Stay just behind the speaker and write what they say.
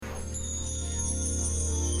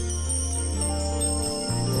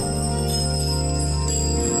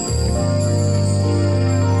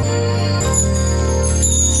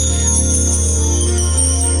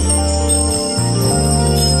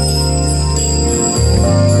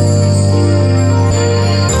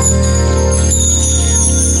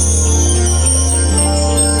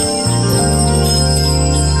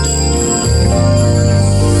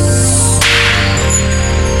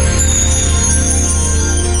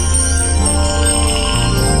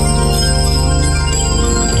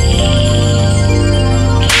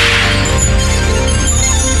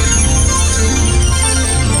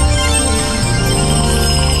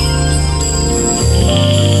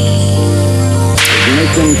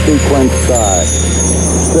Ignition sequence start.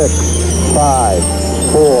 6, 5,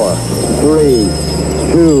 4, 3,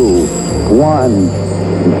 2, 1,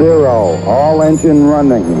 0. All engine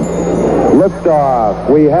running. Liftoff.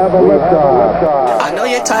 We have a liftoff. I know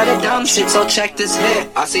you're tired of dumb shit, so check this hit.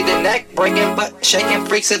 I see the neck breaking but shaking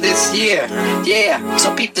freaks of this year. Yeah,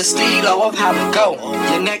 so peep the stilo of how it go.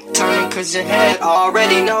 Your neck turning cause your head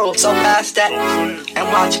already know. So pass that and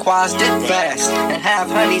watch quads dip fast. And have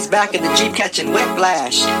honeys back in the Jeep catching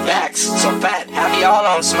whiplash. Backs so fat, have you all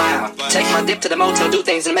on smile. Take my dip to the motel, do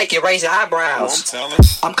things and make you raise your eyebrows.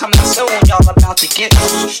 I'm coming soon, y'all about to get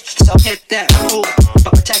so hit that, ooh,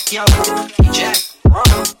 but protect your Jack,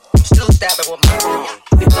 wrong. Still stabbing with my phone.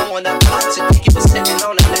 Be blowing up pots and think you was sitting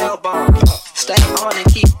on an elbow. Stay on and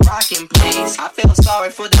keep rocking, please. I feel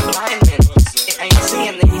sorry for the blind men. It ain't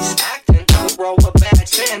seeing these acting. We roll with bad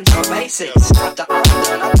sin for basics. After I'm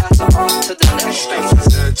done, I pass it on to the next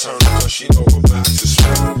phase. Head turn cause she know her back to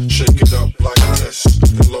swing. Shake it up like this,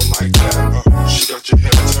 and low like that. She got your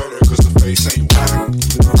head turning cause the face ain't whack.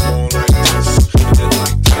 Move on like this, and then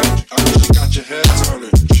like that. She got your head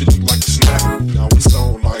turning, she look like a snack. Now it's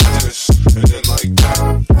on like this, and then like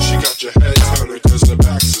that. She got your head turning cause the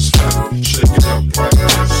back's is fat. Shake it up like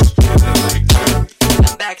this, and then like that.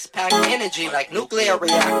 My backs pack energy like nuclear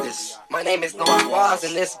reactors. My name is North Waz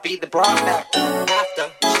and this be the broad factor.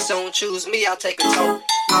 After she soon choose me, I'll take a toke.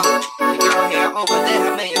 The girl here over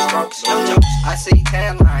there, a million strokes, no jokes. I see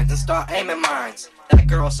tan lines and start aiming mines. That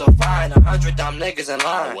girl so fine, 100 dumb niggas in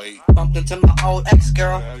line. Bumped into my old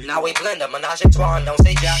ex-girl, now we blend 'em. Menage a trois, don't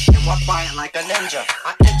say jack and walk quiet like a ninja.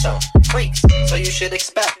 I enter freaks, so you should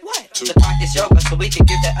expect to practice yoga so we can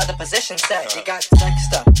get that other position set. You got sex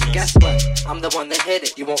stuff, guess what? I'm the one that hit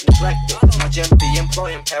it, you won't neglect it. My gym be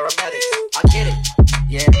employing paramedics, I get it.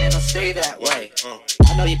 Yeah, and it'll stay that way.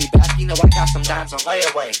 I know you be back, you know I got some dimes on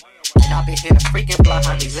layaway. And I'll be here freaking fly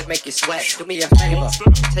honeys that make you sweat. Do me a favor,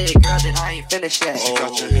 tell your girl that I ain't finished yet. She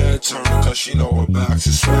got your head turning cause she know her back's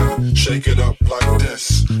is fat. Shake it up like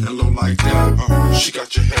this, and low like that. She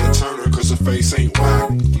got your head turning cause her face ain't whack.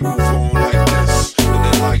 Move on like this, and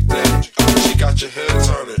then like that. She got your head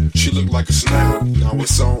turning, she look like a snack. Now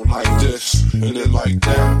it's on like this, and then like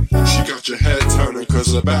that. She got your head turning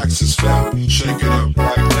cause her back's is fat. Shake it up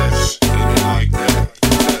like this, and then like that.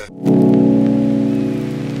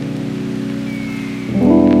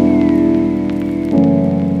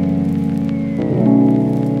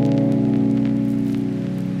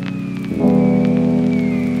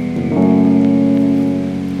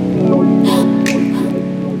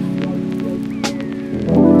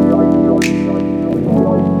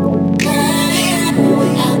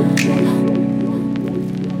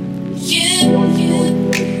 You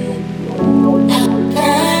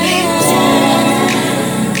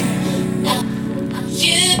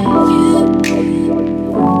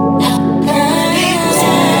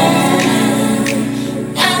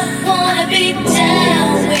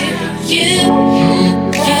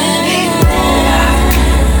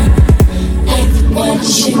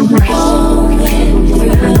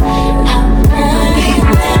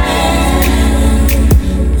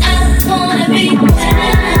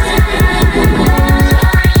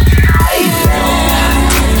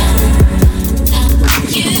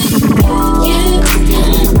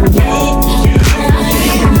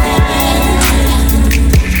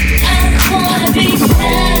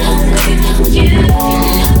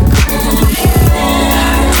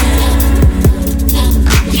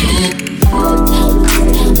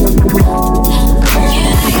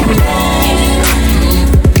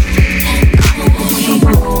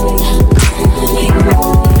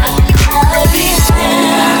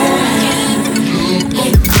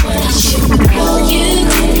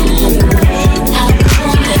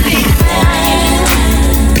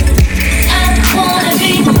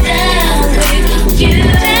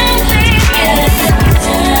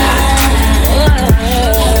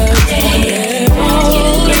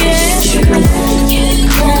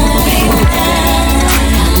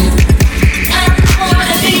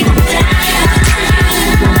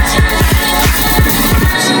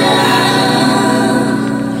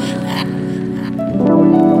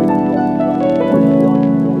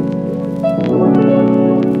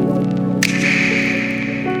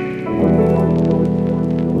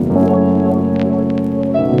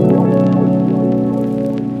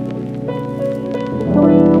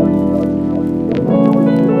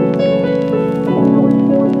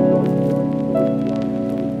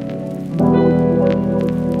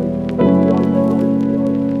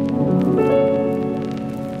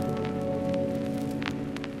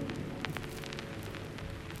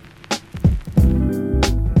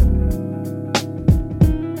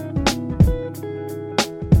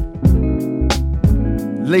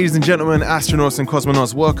Ladies and gentlemen, astronauts and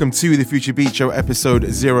cosmonauts, welcome to the Future Beat Show, episode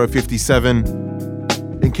 057.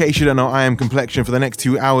 In case you don't know, I am Complexion. For the next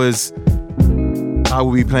 2 hours, I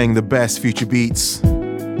will be playing the best future beats.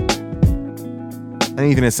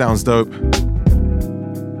 Anything that sounds dope.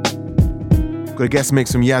 Got a guest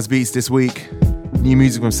mix from Yaz Beats this week. New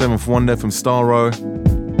music from Seventh Wonder, from Starro.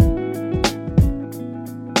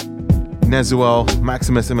 Nezuel,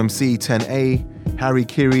 Maximus MMC, 10A, Harry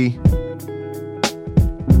Kiri.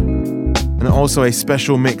 And also a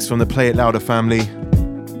special mix from the Play It Louder family.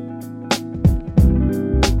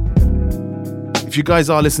 If you guys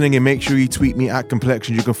are listening, and make sure you tweet me at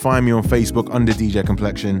Complexion. You can find me on Facebook under DJ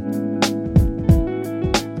Complexion.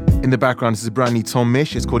 In the background, this is a brand new Tom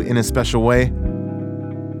Misch. It's called In a Special Way.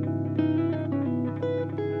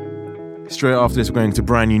 Straight after this, we're going to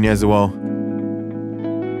brand new Nezuel.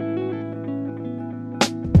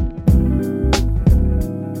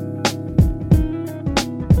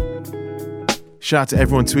 Shout out to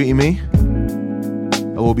everyone tweeting me.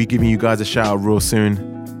 I will be giving you guys a shout out real soon.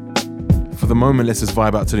 For the moment, let's just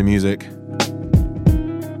vibe out to the music.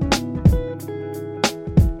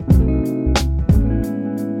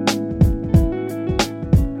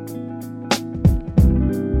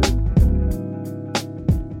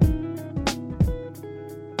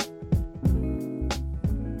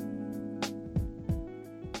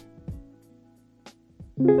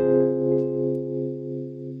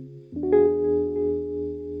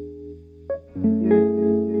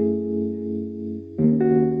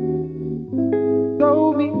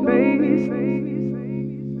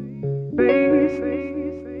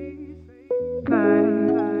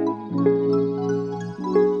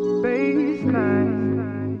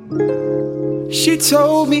 She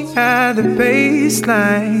told me at the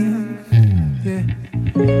baseline, yeah,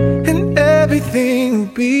 and everything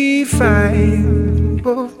will be fine.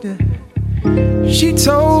 Oh, yeah. She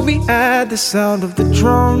told me at the sound of the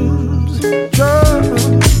drums,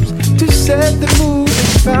 to set the mood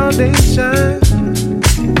and foundation.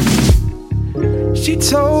 She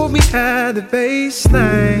told me at the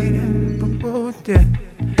baseline, oh, yeah,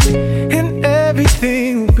 and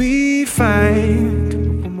everything will be fine.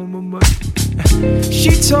 She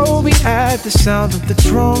told me at the sound of the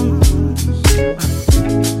drums,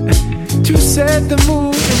 to set the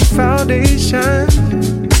mood and foundation.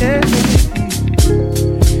 Yeah.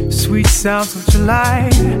 Sweet sounds of July,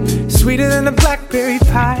 sweeter than a blackberry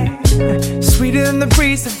pie, sweeter than the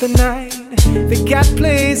breeze of the night. They got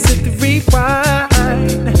places to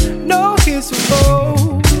rewind. No, here's a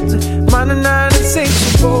rose, minor 9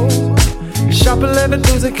 insatiable, sharp 11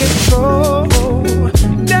 losing control.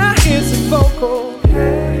 Now here's a vocal.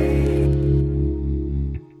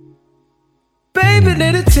 Baby,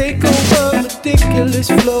 let it take over. Ridiculous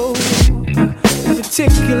flow,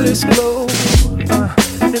 meticulous glow,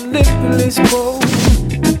 limitless glow. I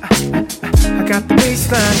got the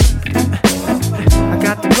bassline, I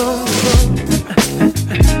got the drum,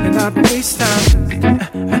 and I the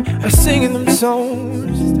bassline, I'm singing them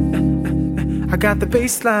songs. I got the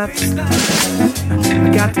bassline, I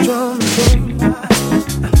got the drum,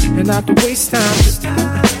 and I the bassline,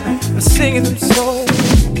 I'm singing them songs.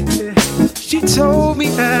 She told me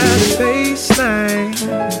at the baseline,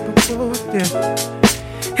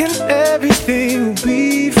 yeah, and everything will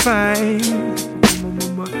be fine.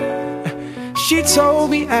 She told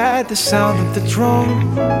me at the sound of the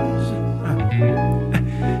drums,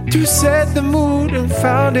 to set the mood and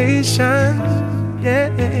foundation. Yeah,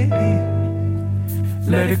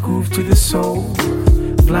 let it groove to the soul,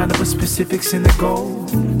 blind up with specifics in the goal.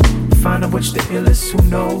 Find out which the illest who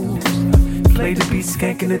knows. Play the beat,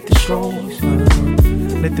 skanking at the shows.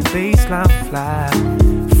 Let the bass line fly.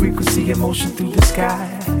 Frequency, emotion through the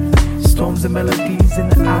sky. Storms and melodies in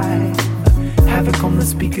the eye. Havoc on the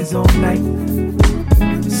speakers all night.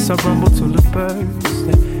 So rumble to the burst.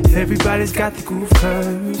 Everybody's got the groove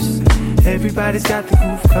curse. Everybody's got the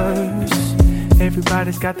groove curse.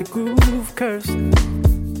 Everybody's got the groove curse.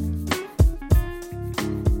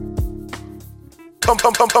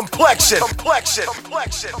 Complexion.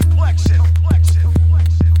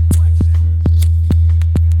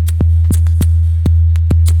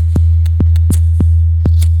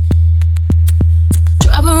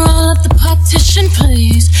 Drop her all up the partition,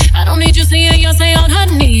 please. I don't need you seeing Beyonce on her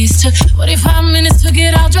knees. Took 45 minutes to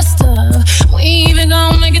get all dressed up. We ain't even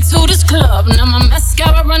gonna make it to this club. Now my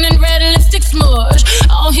mascara running red, lipstick smudge.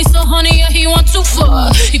 Oh, he's so honey, yeah, he want to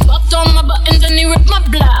fuck. He popped on my buttons and he ripped my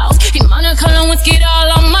blouse. He Monaco whiskey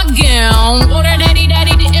all on my gown. Oh, that daddy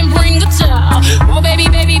didn't bring the towel. Oh, baby,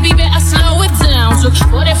 I slow it down. Took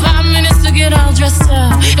 45 minutes to get all dressed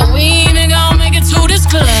up. And we ain't even gonna make it to this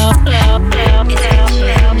club.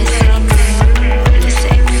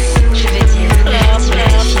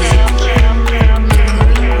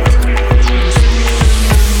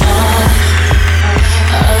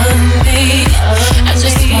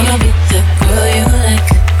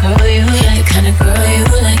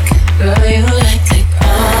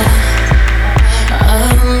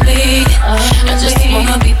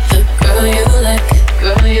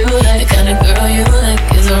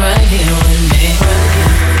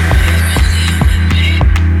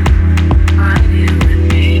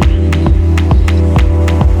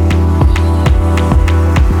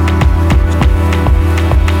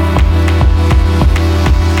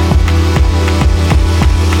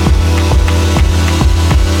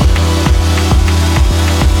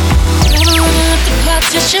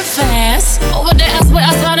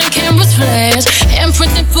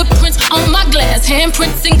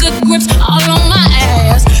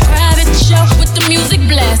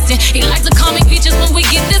 acting. He like to call me peaches when we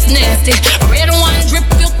get this nasty. Red wine drip,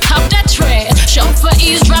 fill top that trash. Chauffeur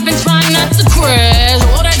eavesdropping, trying not to crash.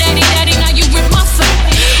 Water daddy, daddy, now you rip my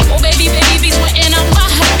fat. Oh baby, baby, be sweating out my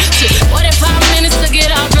hat. 45 minutes to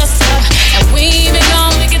get all dressed up, and we ain't even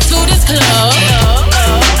gonna make it to this club.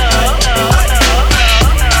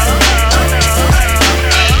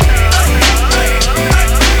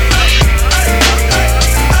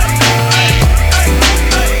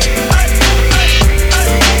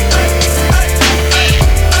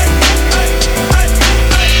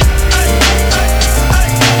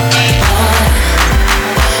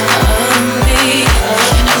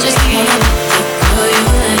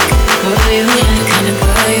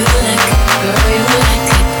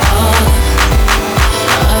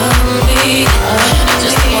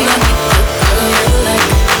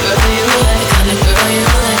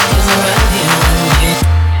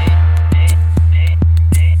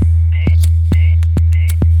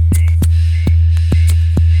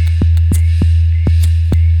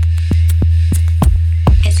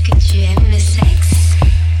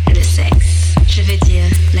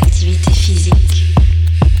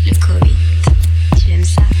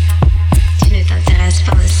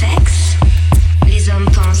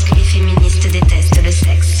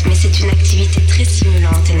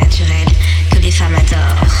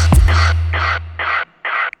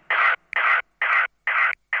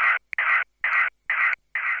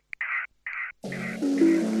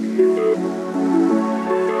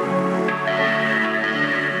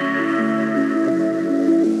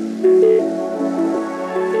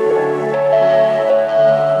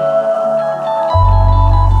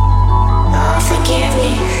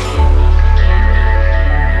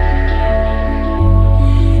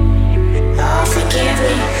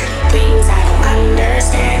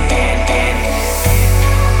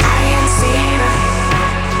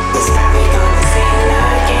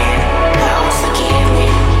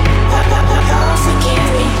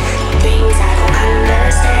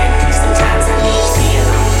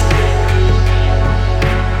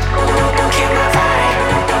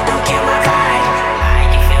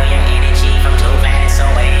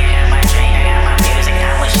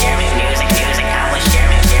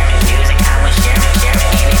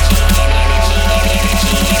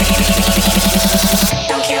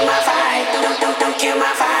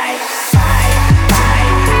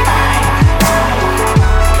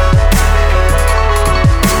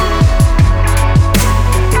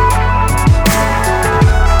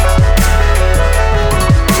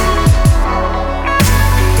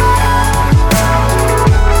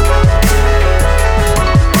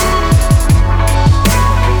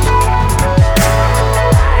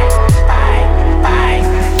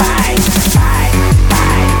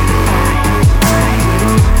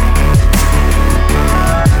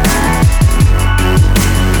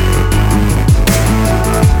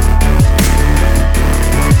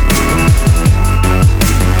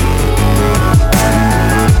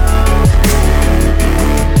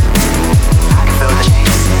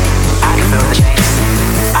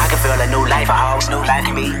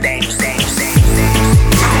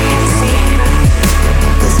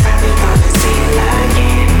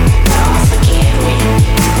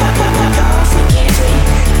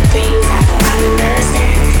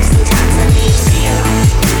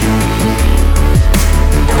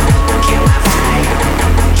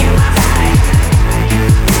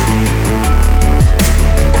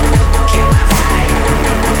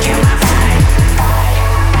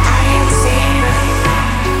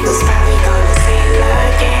 It's probably gonna feel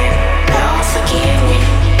again.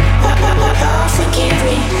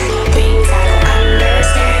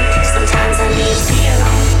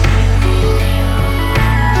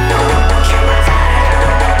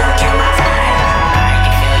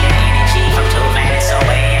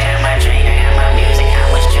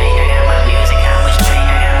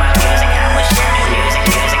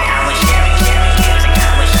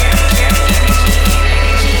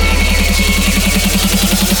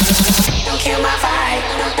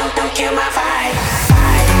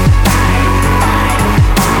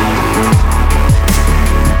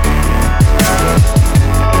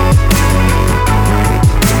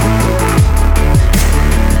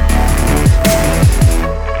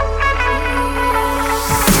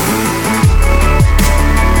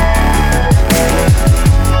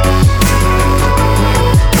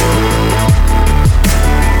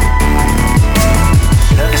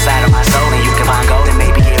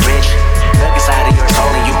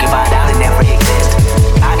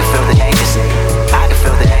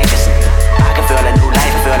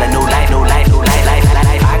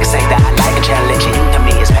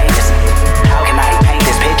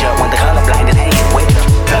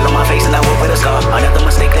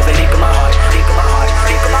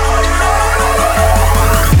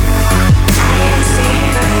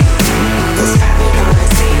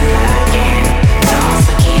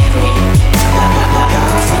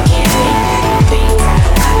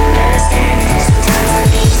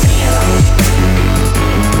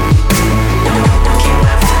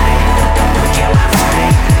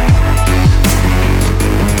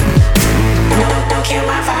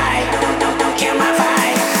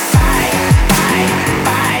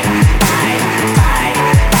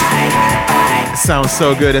 Sounds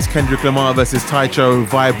so good. That's Kendrick Lamar versus Tycho,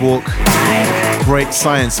 Vibe Walk. Great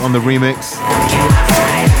Science on the remix.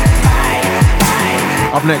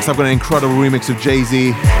 Up next, I've got an incredible remix of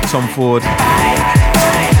Jay-Z, Tom Ford.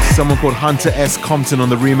 Someone called Hunter S. Compton on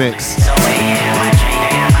the remix.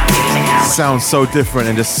 Sounds so different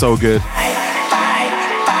and just so good.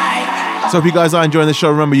 So if you guys are enjoying the show,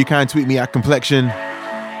 remember you can tweet me at Complexion.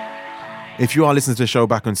 If you are listening to the show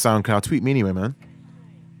back on SoundCloud, tweet me anyway, man.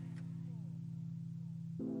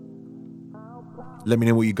 Let me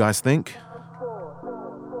know what you guys think.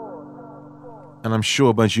 And I'm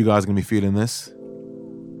sure a bunch of you guys are going to be feeling this.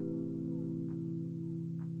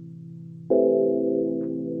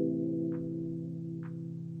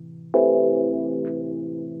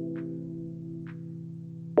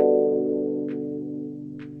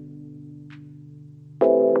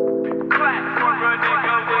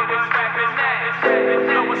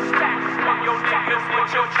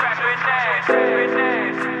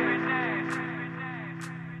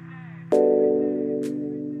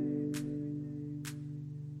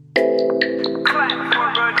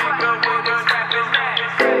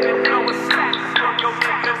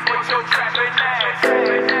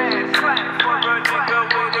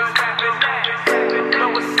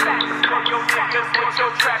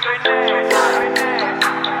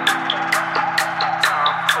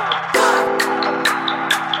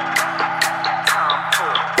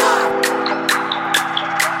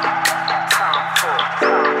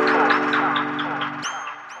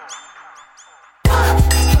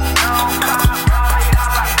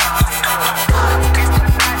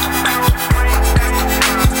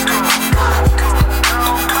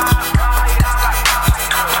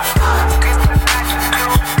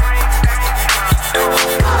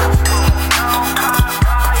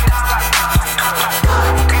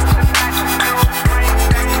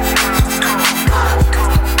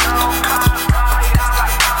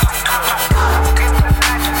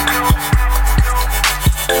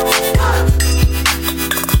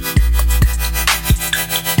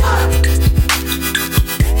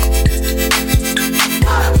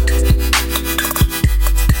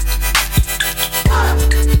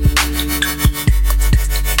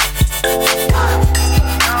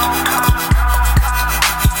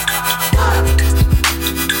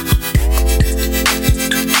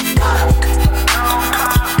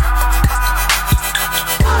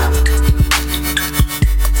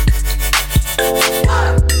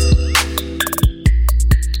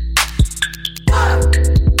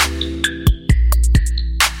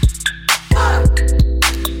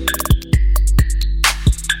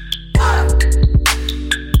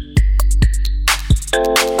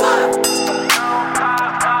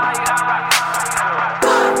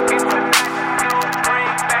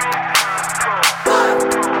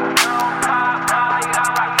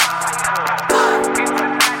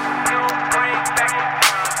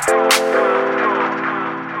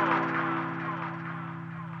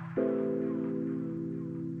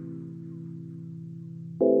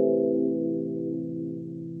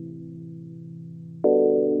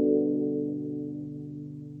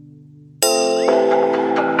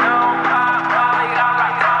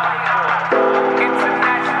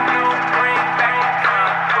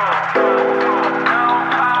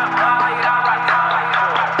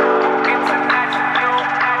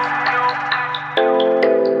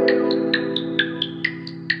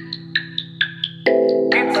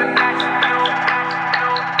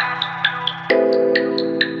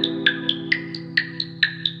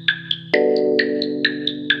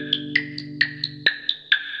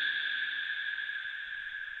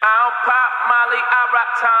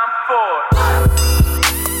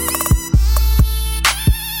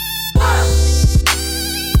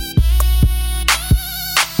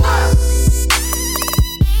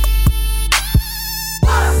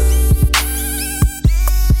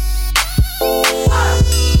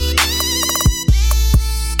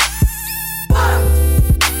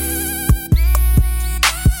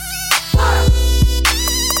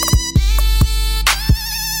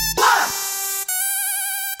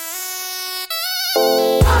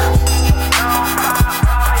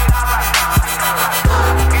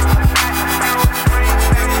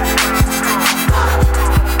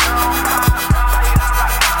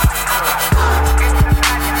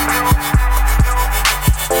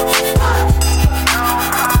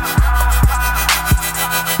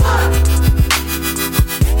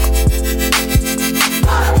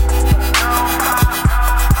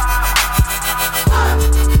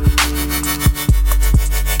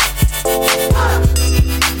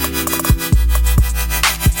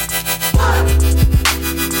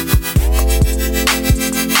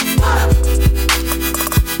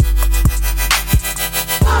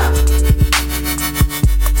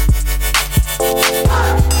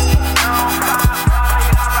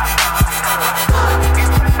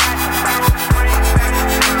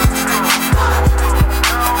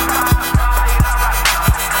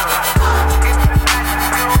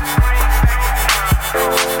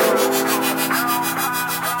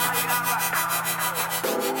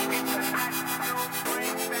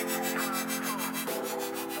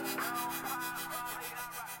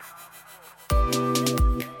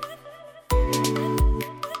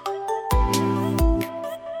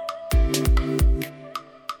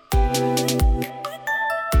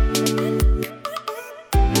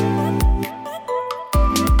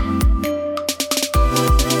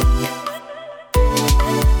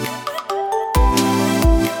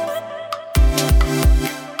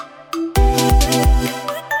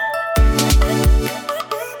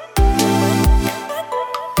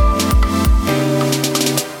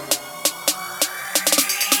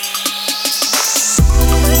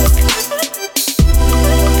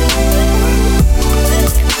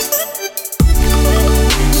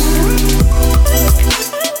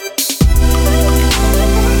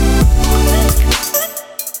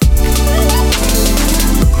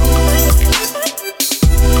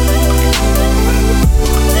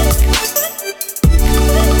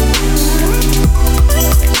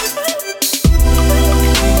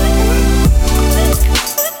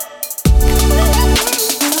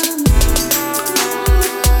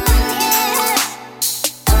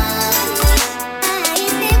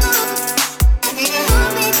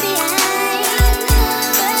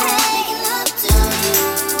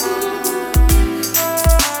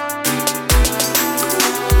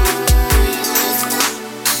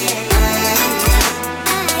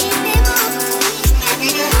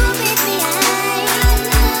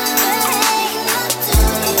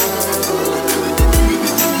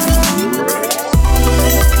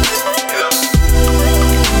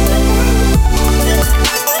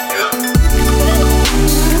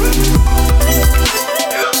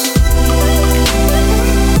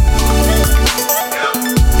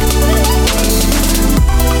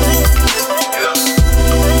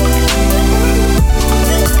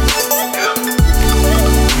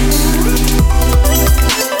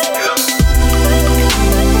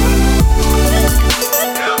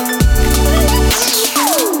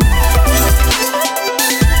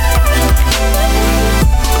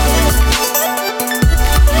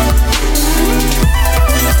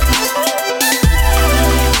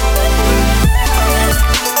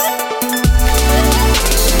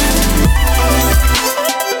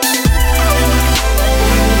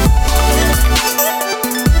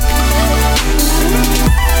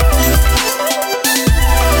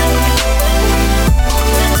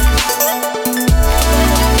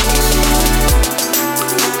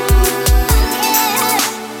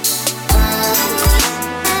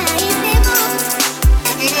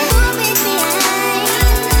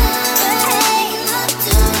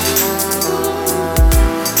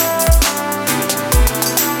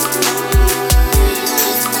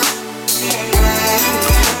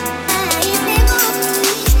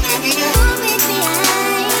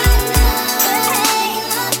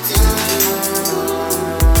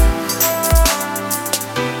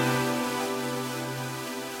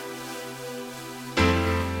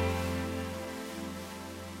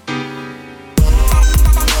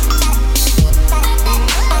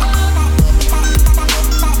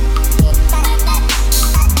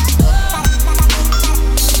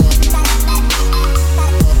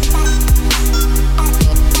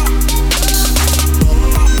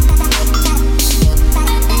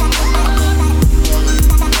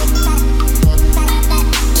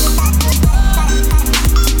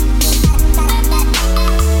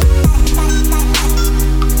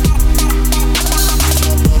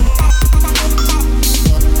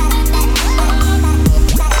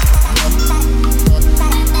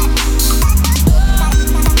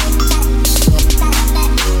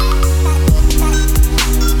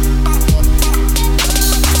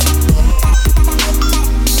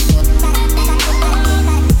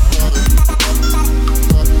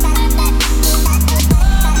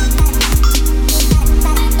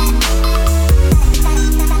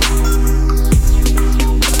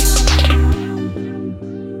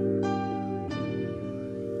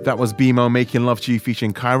 That was BMO Making Love to You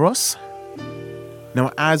featuring Kairos.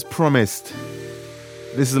 Now, as promised,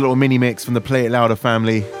 this is a little mini mix from the Play It Louder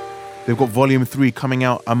family. They've got Volume 3 coming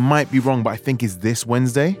out. I might be wrong, but I think it's this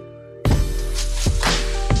Wednesday.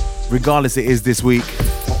 Regardless, it is this week.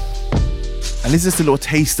 And this is just a little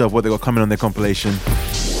taster of what they've got coming on their compilation.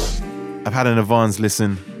 I've had an advanced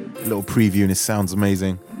listen, a little preview, and it sounds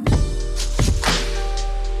amazing.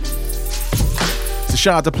 So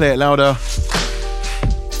shout out to Play It Louder.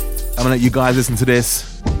 I'm gonna let you guys listen to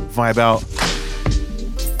this, vibe out.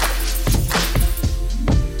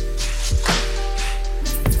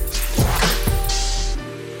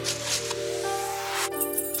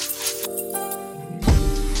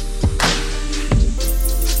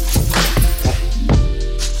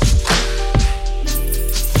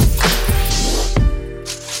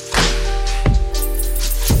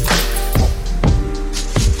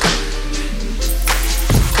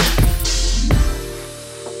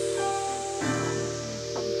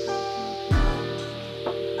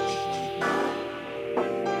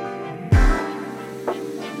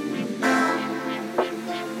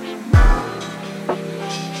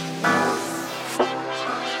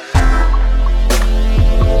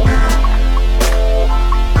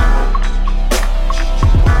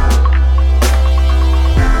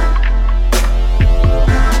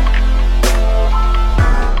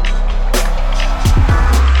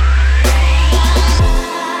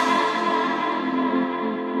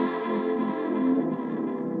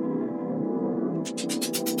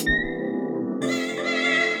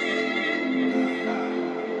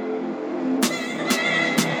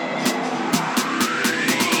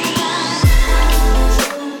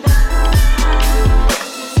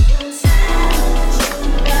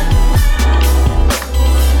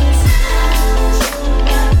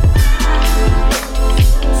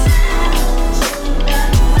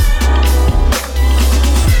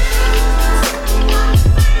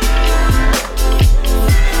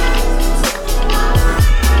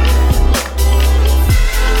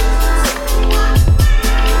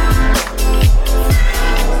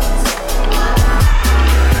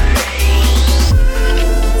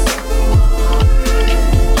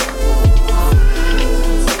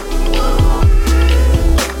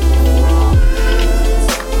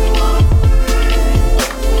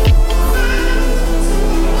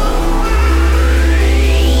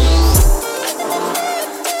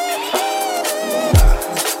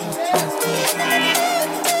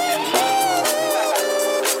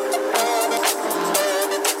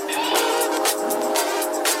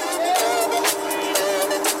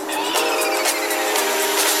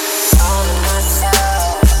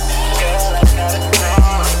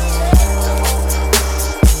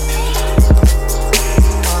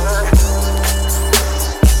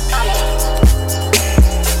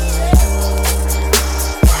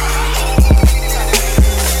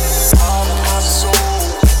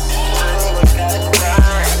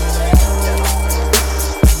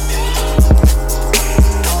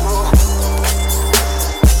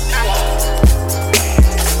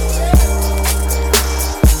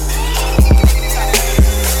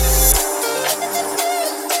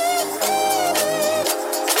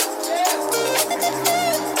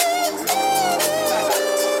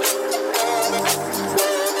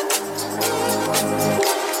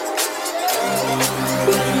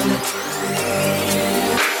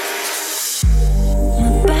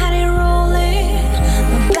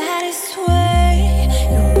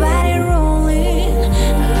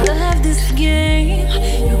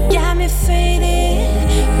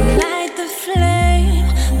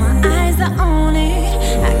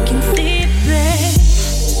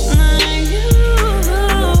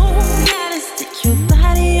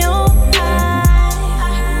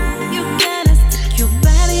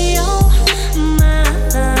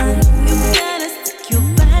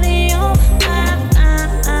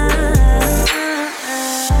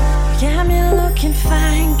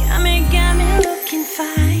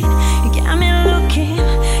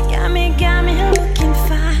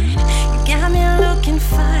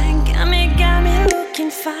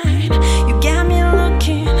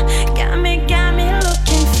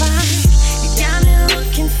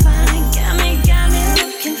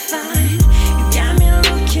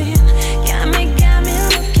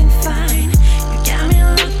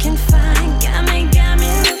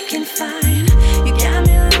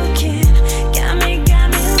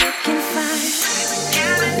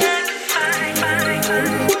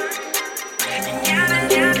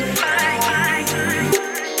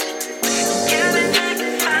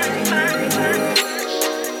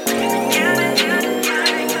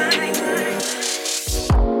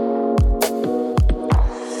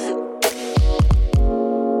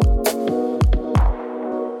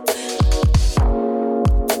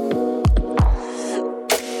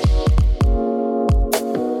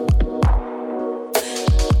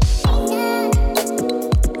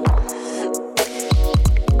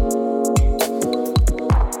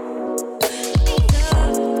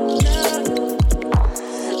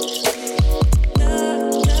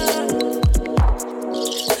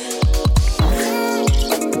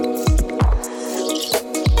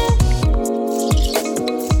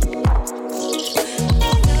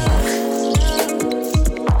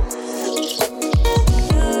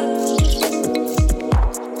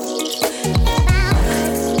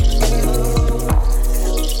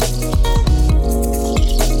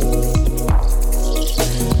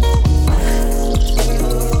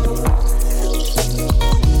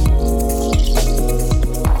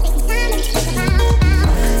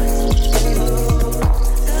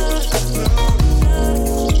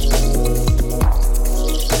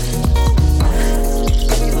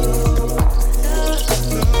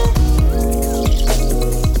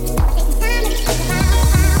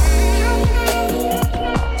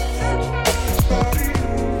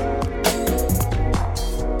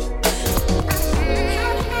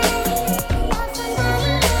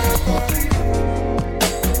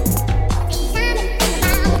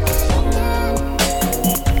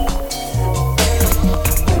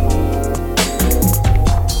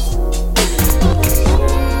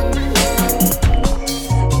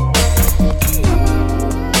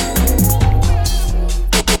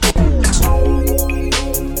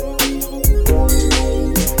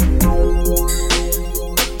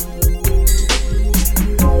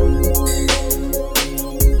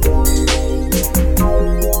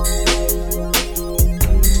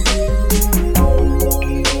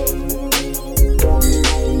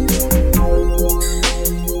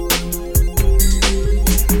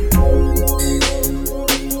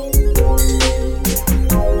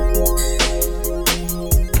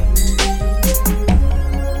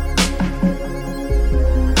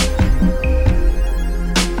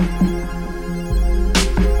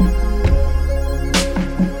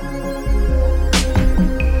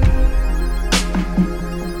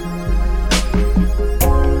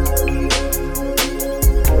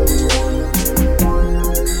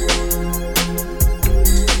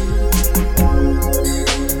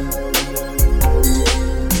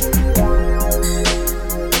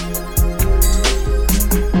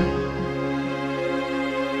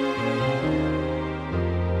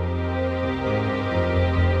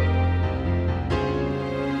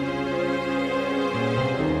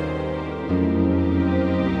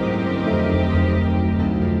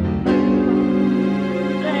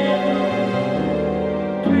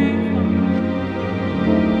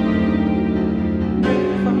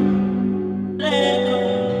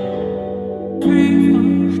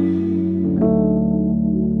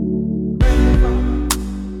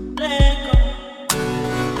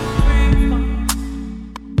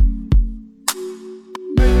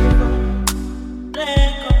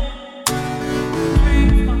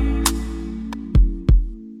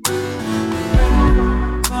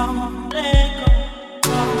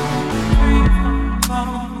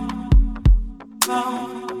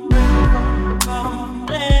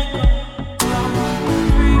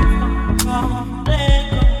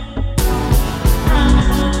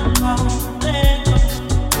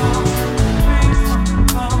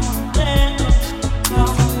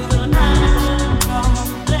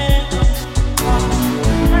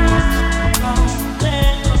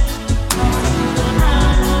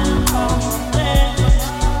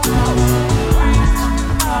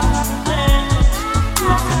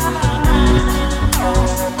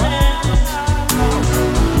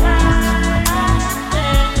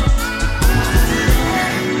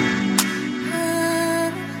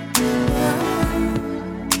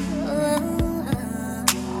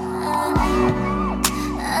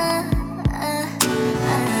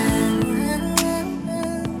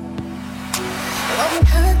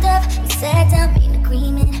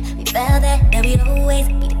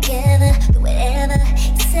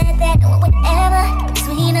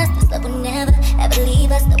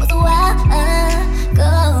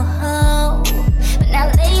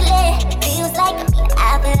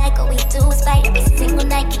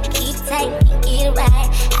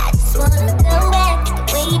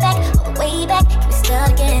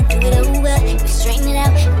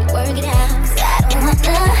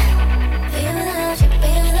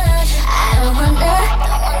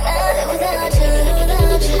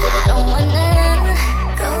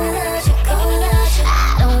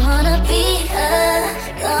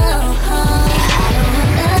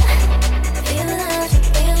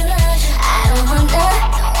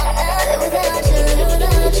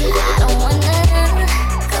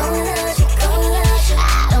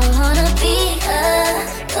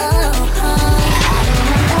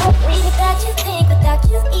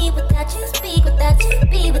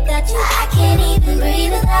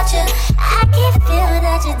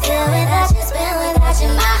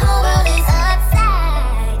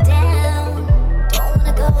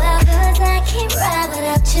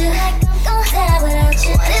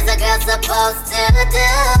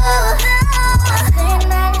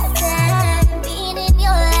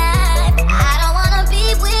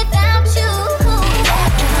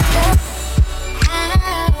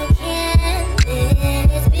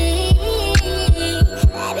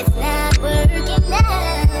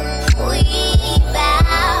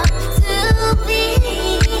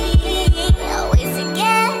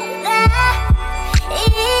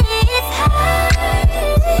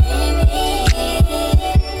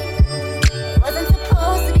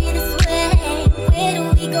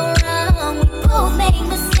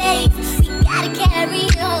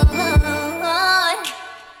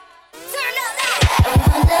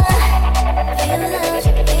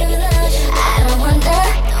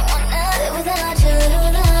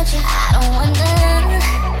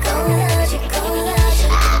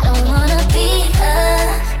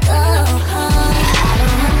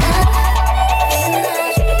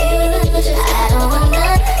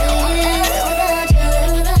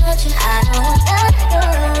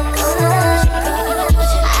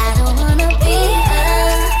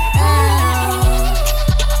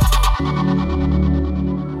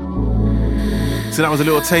 So that was a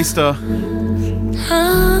little taster of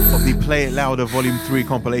the Play It Louder Volume 3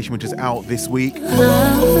 compilation, which is out this week.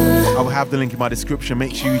 I will have the link in my description.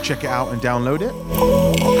 Make sure you check it out and download it.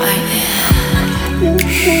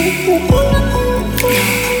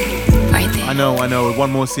 I know,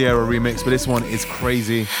 one more Sierra remix, but this one is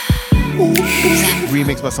crazy.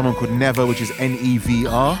 Remixed by someone called Never, which is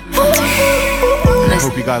N-E-V-R. I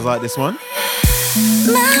hope you guys like this one.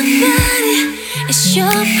 My body is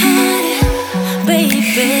your party,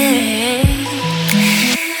 baby.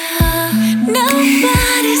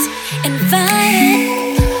 Nobody's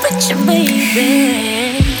invited but your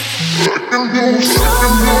baby.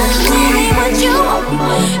 Baby, what you want?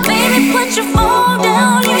 Baby, put your phone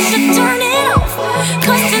down. You should turn it off.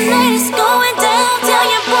 'Cause tonight is going down. Tell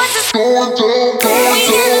your boys it's going down. We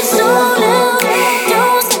in the zone now.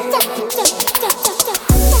 Don't stop.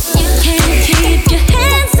 You can't keep your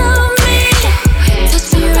hands on me. Touch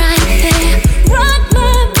me right there. Rock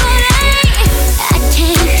my body. I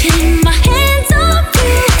can't keep my hands off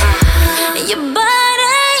you. Your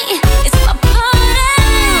body is my party.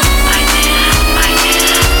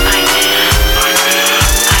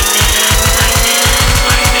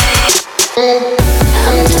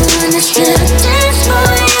 I'm doing this to dance for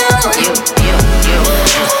you.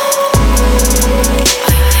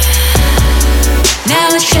 Now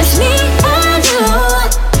it's just me and you.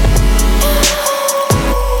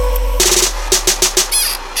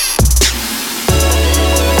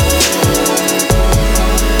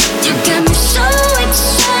 You got me so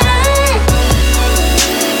excited.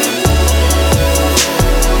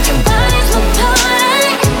 Your body's my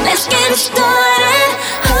party. Let's get it started.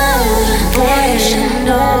 Boy, you should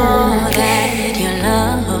know that your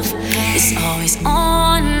love is always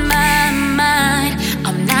on my mind.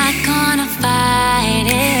 I'm not gonna fight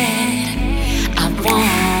it. I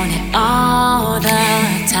want it all the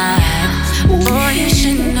time. Boy, you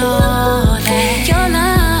should know that your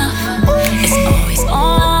love is always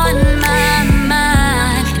on my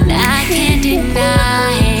mind, and I can't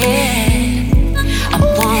deny it. I'm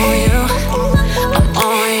on you, I'm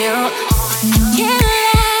on you. I can't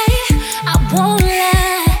lie, I won't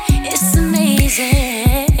lie. It's amazing.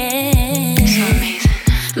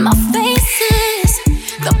 My faces,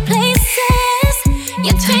 the places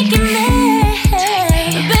you're taking me.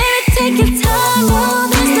 Baby, take your time, oh,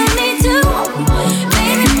 there's no need to.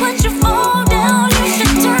 Baby, put your phone down, you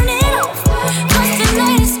should turn it off. 'Cause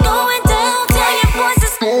tonight is going down. Tell your boys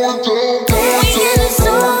it's going down. We in the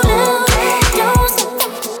zone now. Don't stop.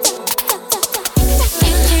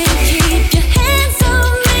 You can't keep your hands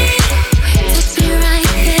on me. Touch me right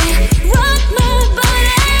there. Rock my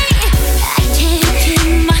body. I can't keep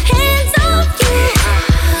my hands off you.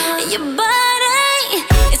 Your body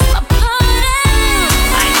is my party.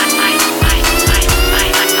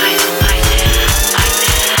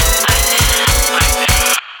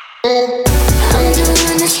 I'm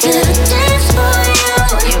doing this to dance for you.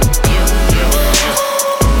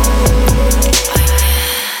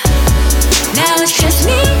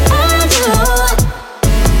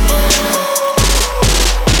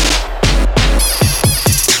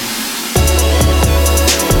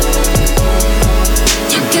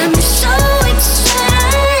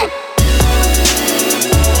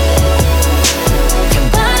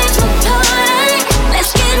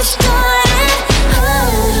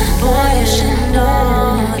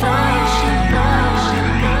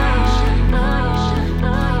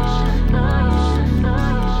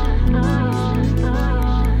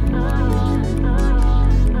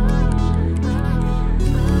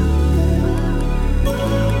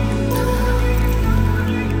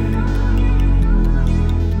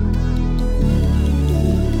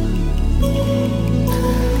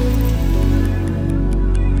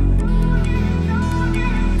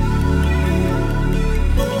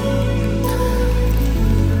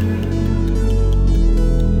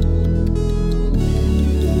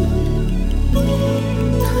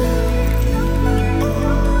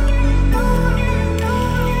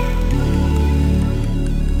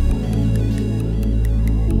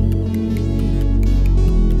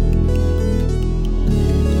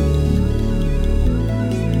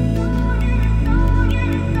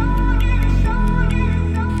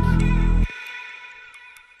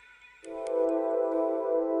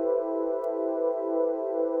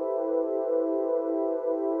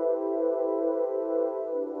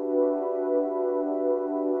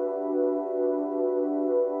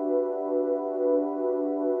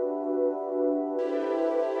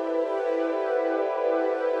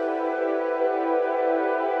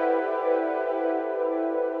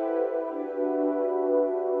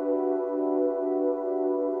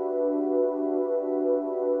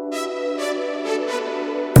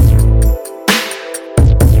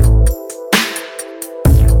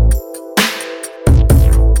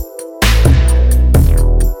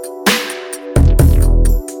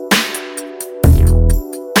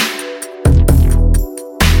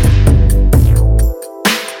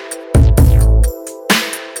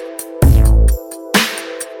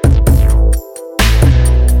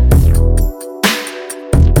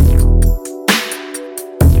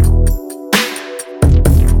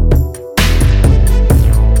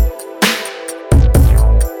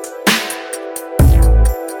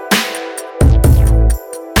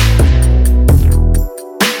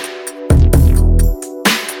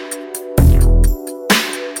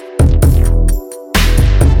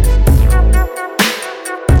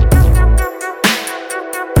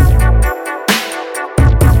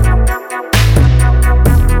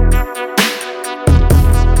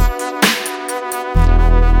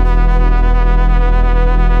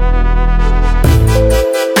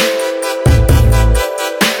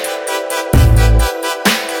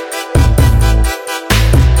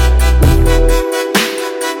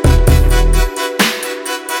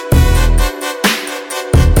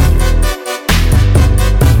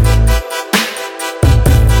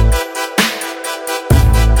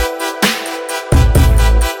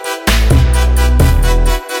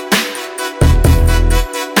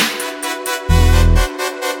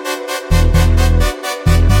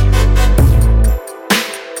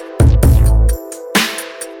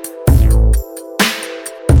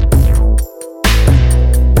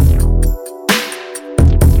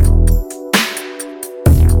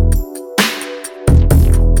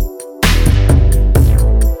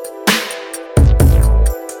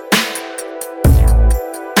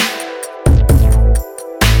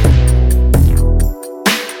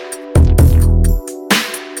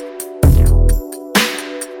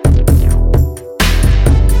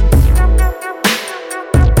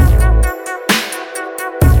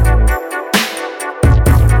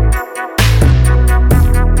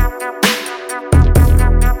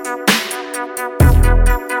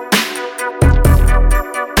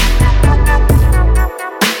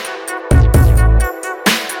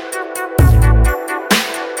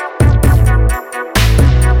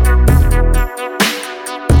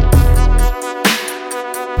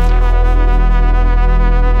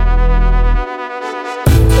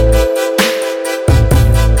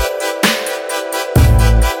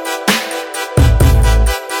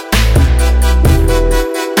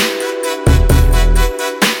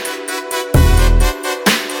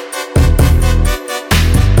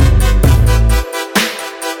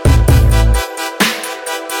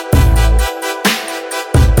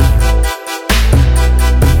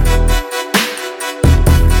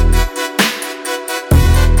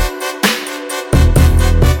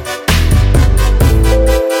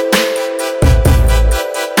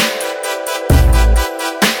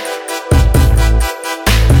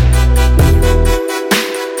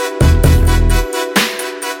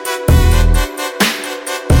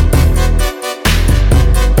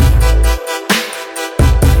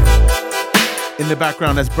 the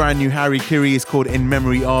background, that's brand new Harry Kiri. It's called In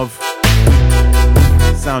Memory Of.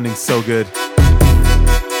 Sounding so good.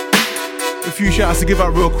 A few shout outs to give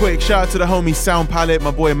out real quick. Shout out to the homie Sound Palette,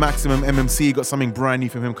 my boy Maximum MMC. Got something brand new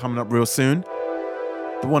from him coming up real soon.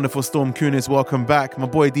 The wonderful Storm Kunis, welcome back. My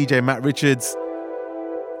boy DJ Matt Richards.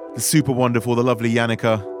 The super wonderful, the lovely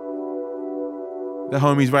Yannicka. The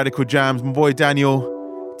homies Radical Jams, my boy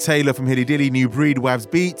Daniel Taylor from Hilly Dilly, New Breed,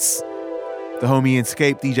 Wavs Beats. The homie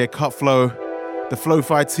Inscape, DJ Cutflow. The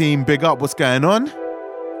Flow-Fi team, big up, what's going on?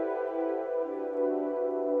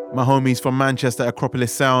 My homies from Manchester,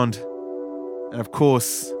 Acropolis Sound. And of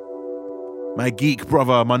course, my geek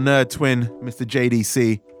brother, my nerd twin, Mr.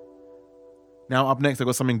 JDC. Now up next, I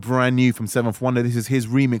got something brand new from Seventh Wonder. This is his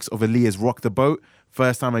remix of Aaliyah's Rock the Boat.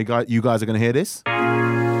 First time you guys are going to hear this.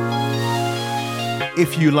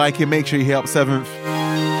 If you like it, make sure you hit up Seventh.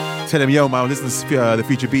 Tell him, yo, man, listen to the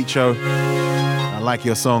Future Beat Show. I like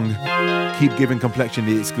your song. Keep giving Complexion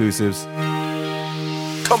the exclusives.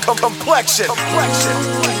 Complexion.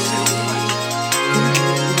 Voy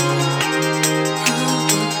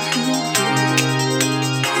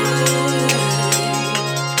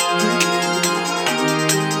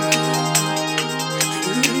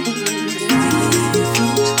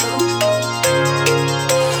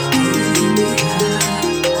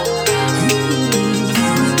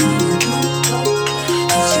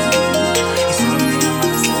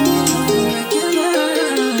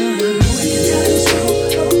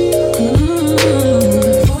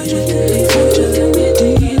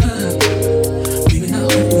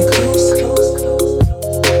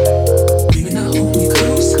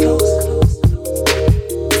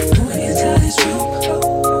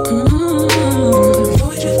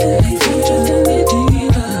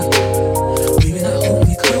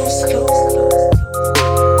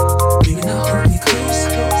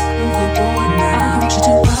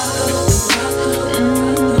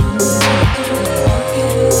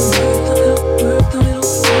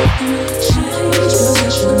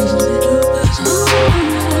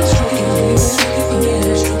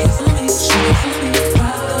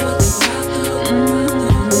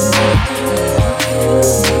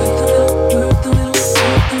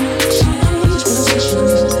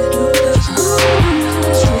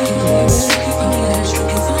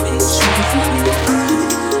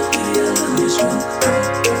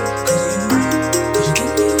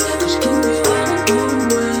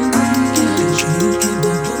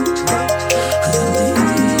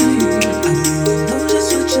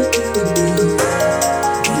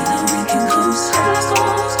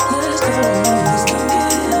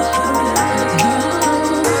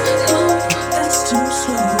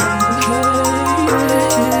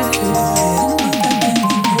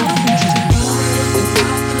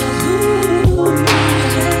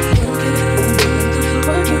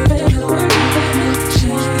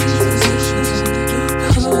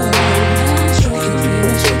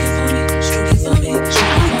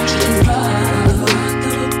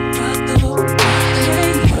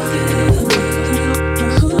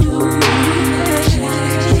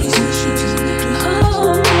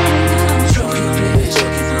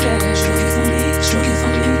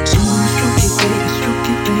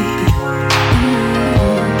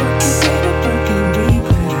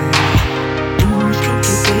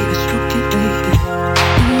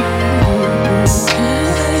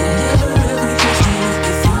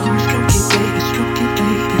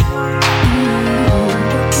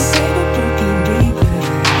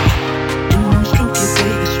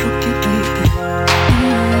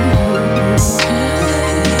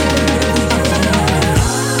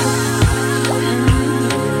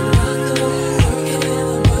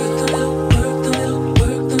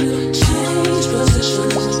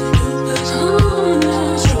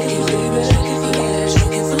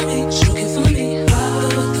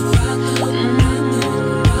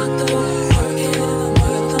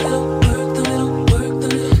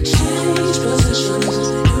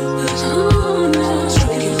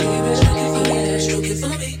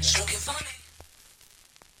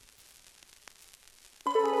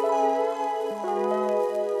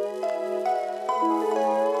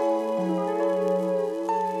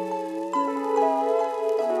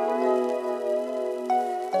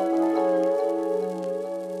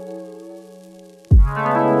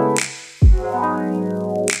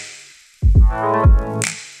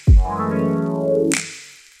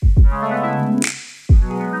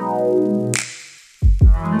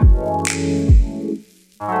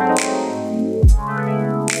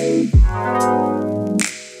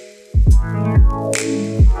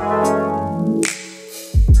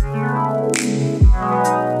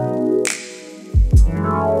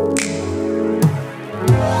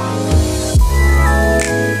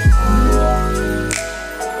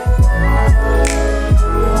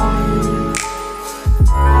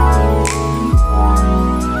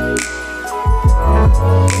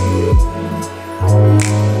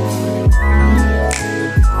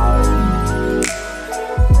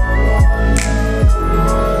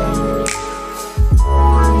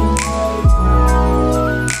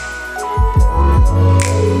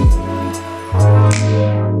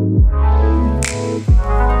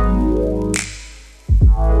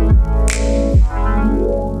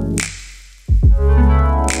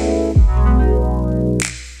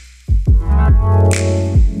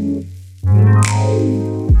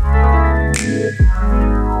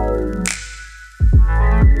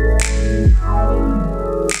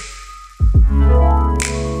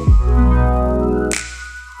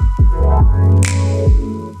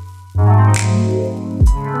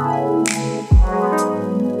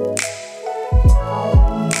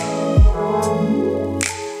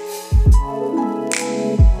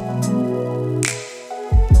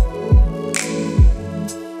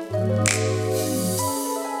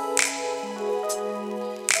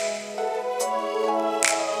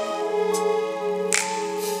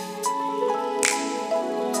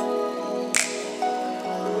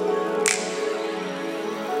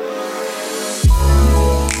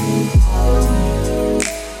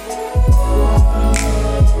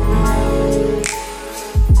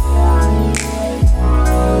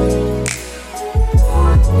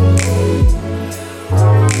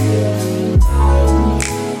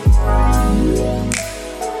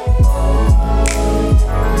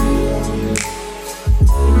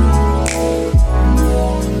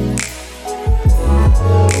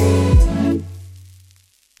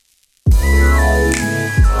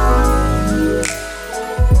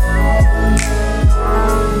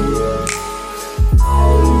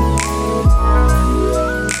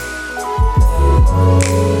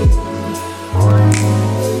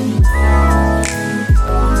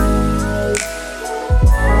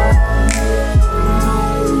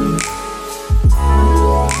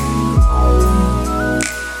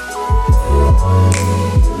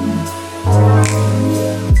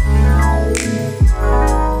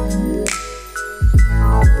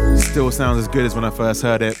still sounds as good as when I first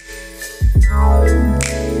heard it.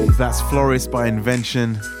 That's Florist by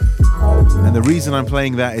Invention. And the reason I'm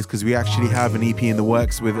playing that is because we actually have an EP in the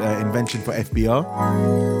works with Invention for FBR.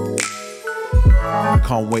 I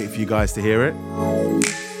can't wait for you guys to hear it.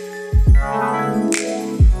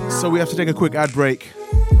 So we have to take a quick ad break.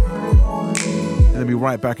 And then be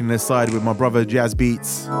right back in the side with my brother Jazz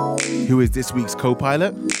Beats, who is this week's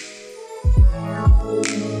co-pilot.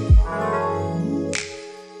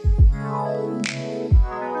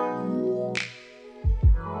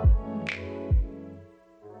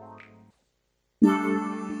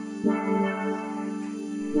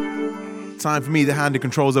 Time for me to hand the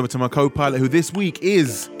controls over to my co-pilot, who this week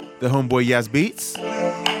is the homeboy Yaz Beats.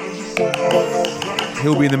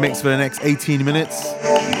 He'll be in the mix for the next 18 minutes.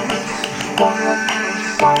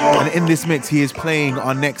 And in this mix, he is playing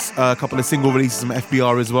our next couple of single releases from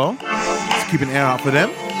FBR as well. So keep an ear out for them.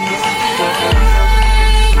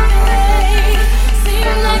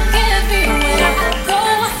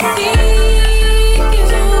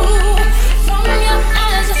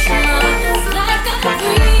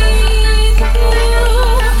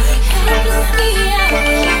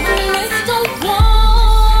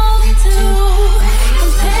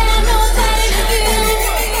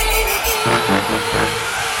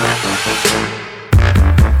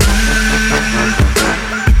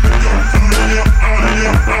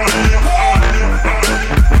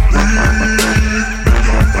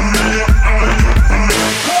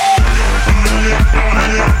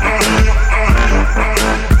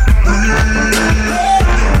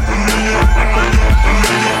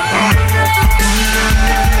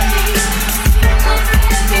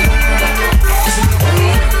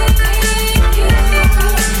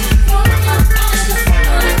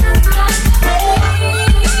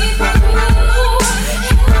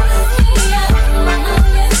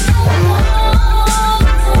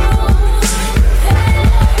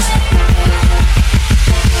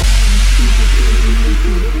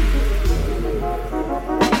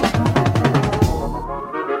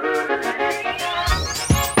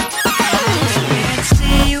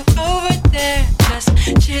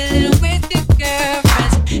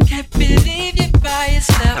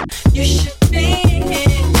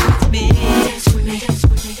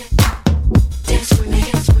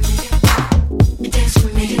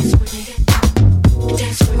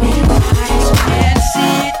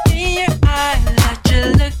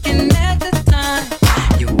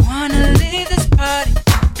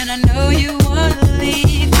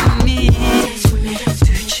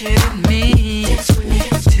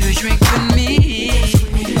 Drink with me.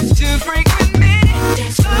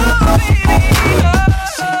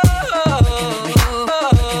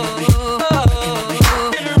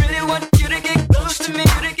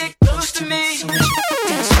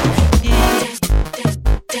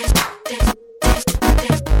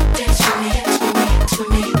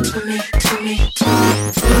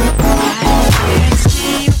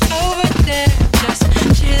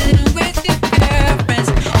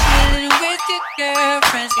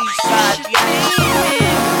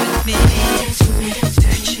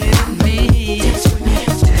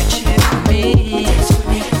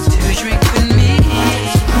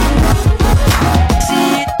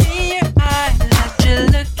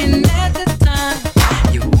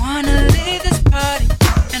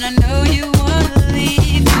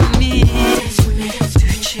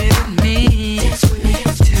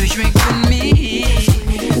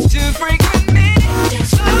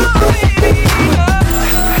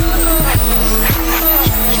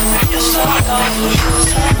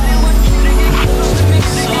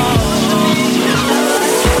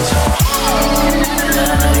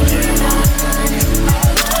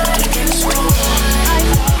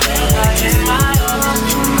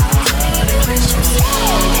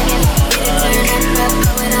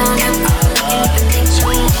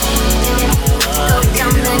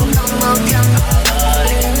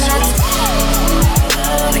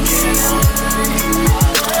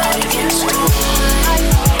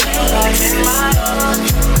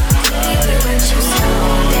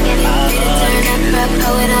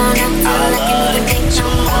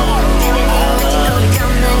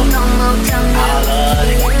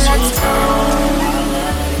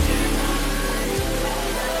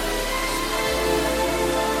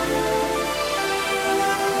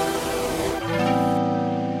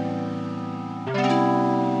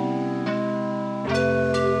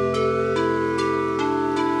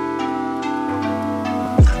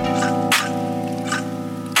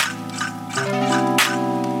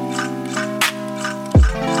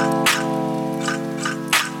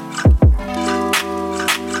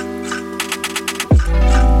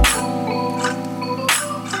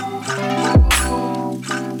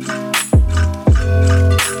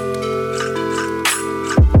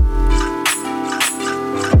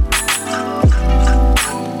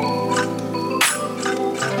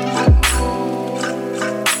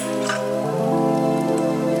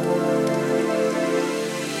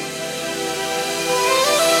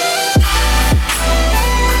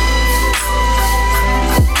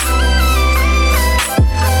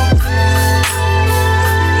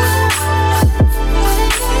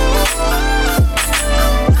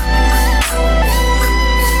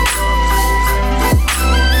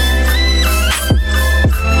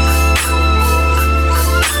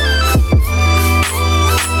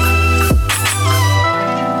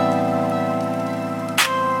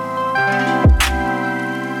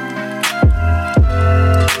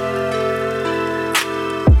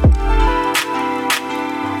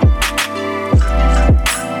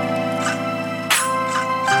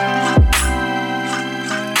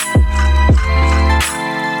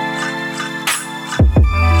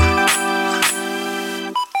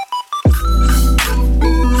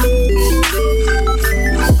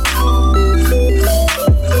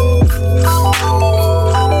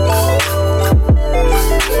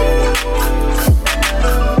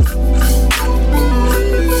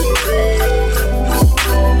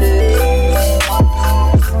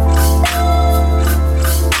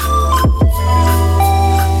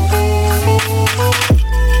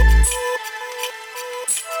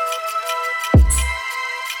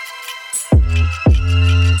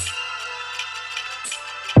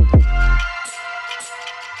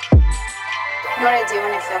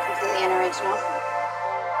 feel completely unoriginal.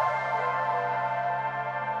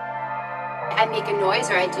 I make a noise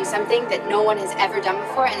or I do something that no one has ever done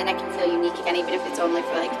before, and then I can feel unique again, even if it's only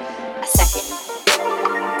for like a second.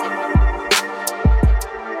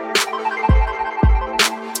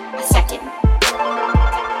 A second.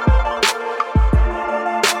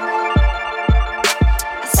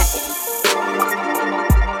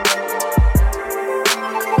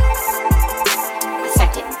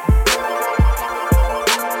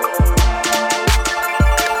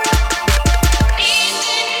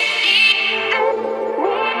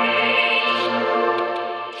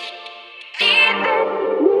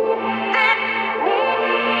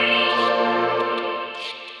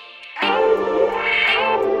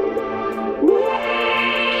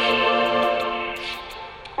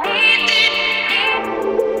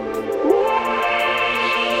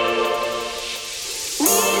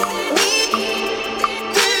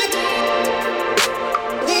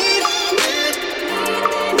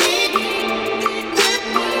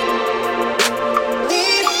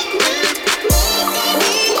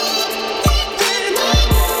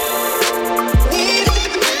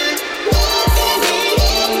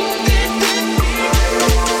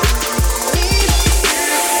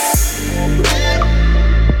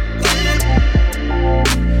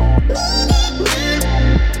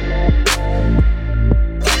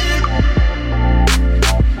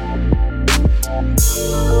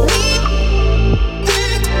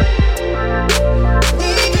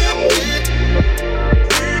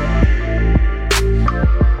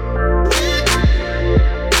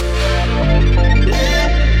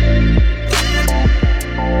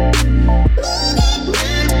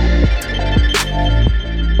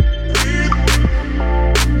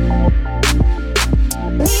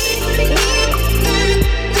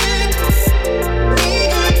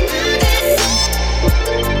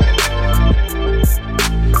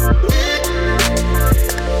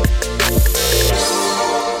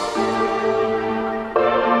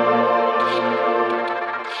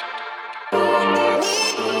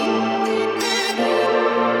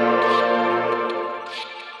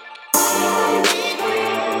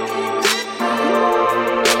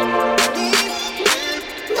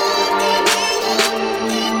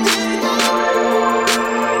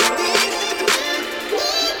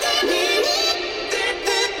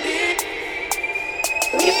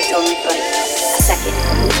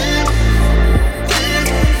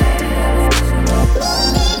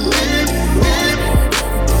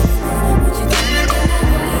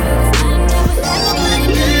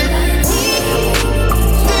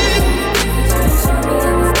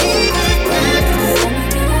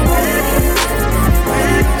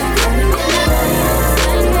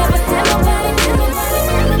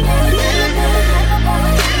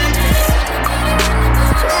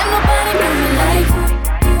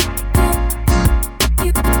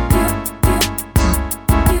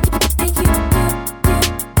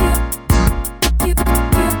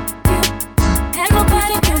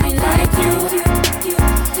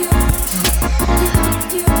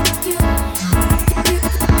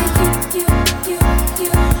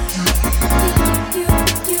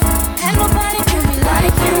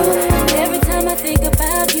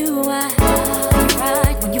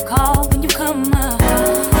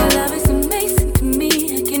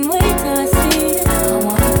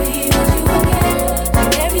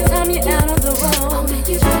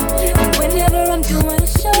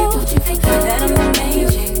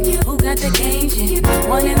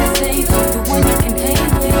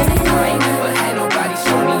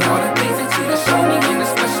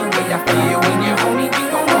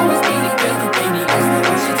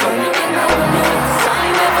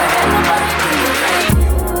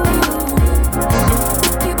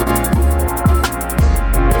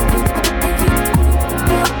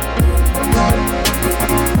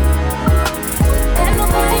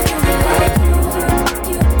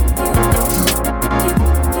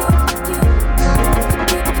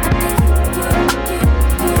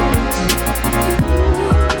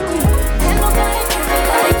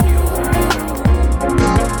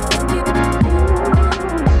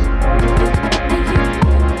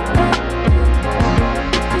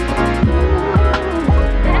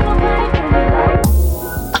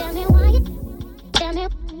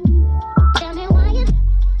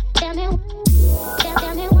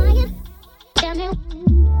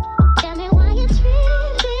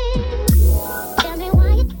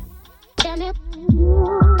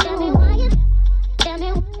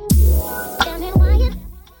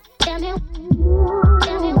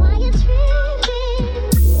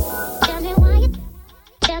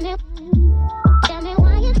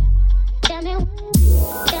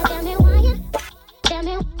 Tell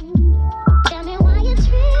me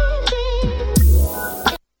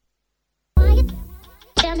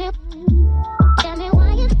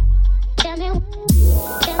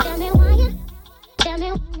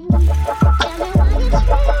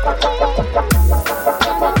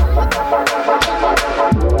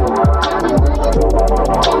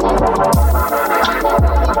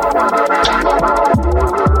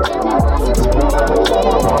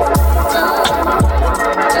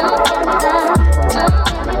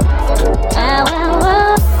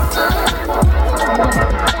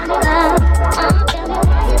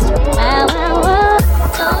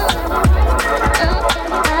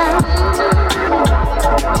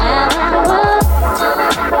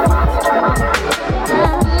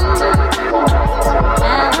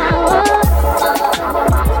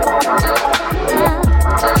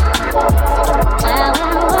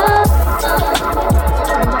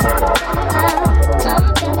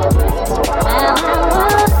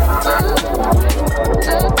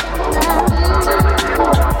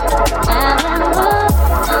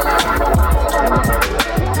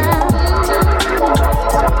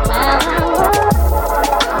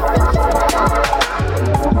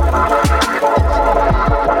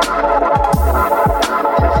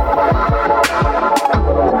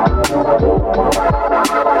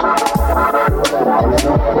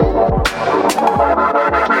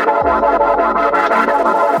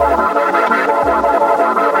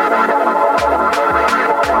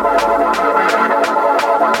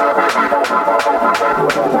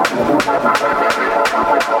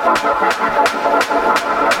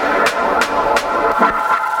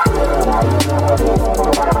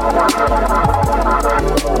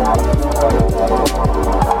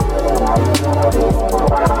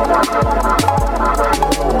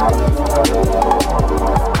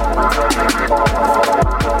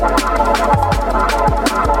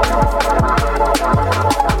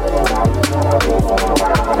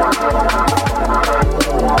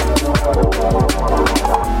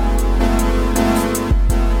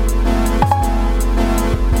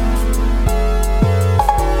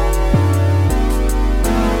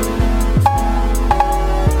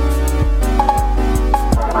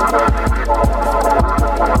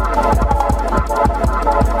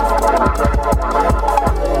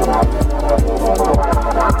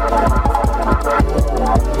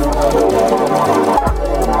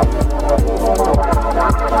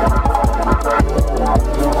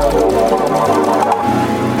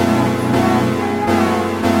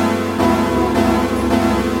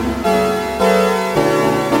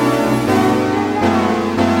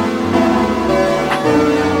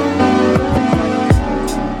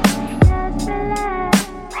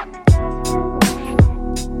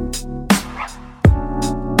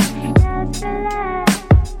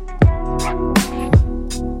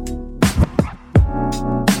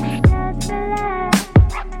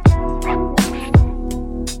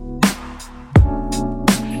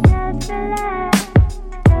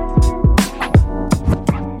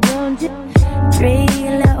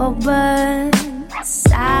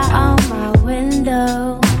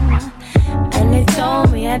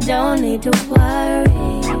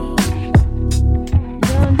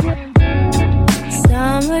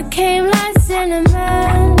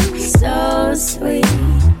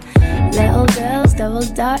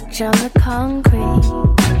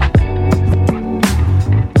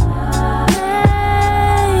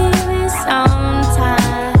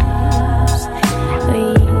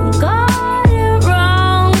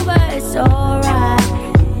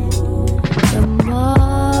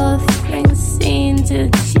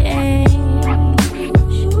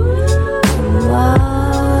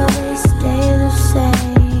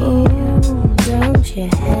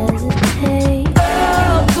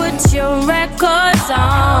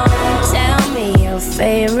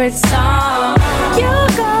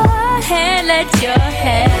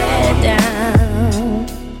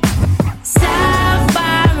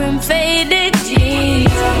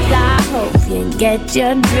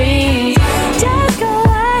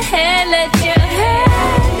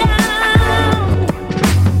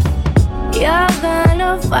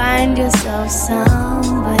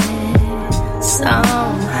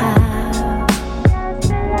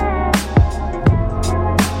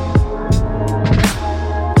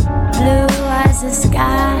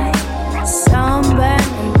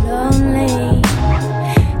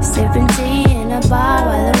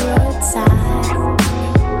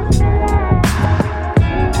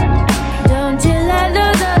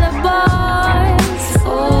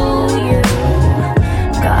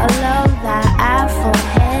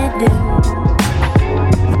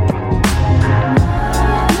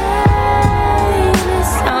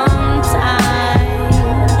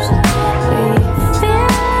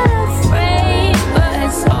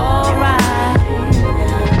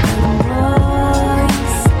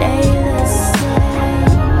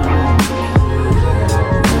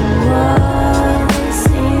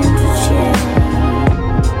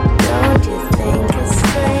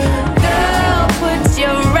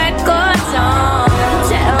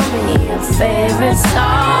favorite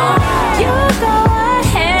song. You go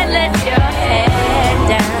ahead, let your head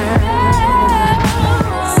down.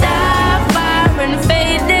 Stop firing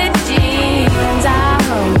faded jeans. I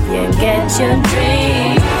hope you get your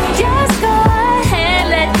dream. Just go ahead,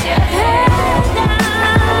 let your head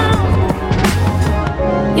down.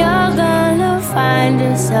 You're gonna find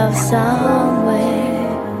yourself somewhere,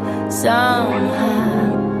 somehow.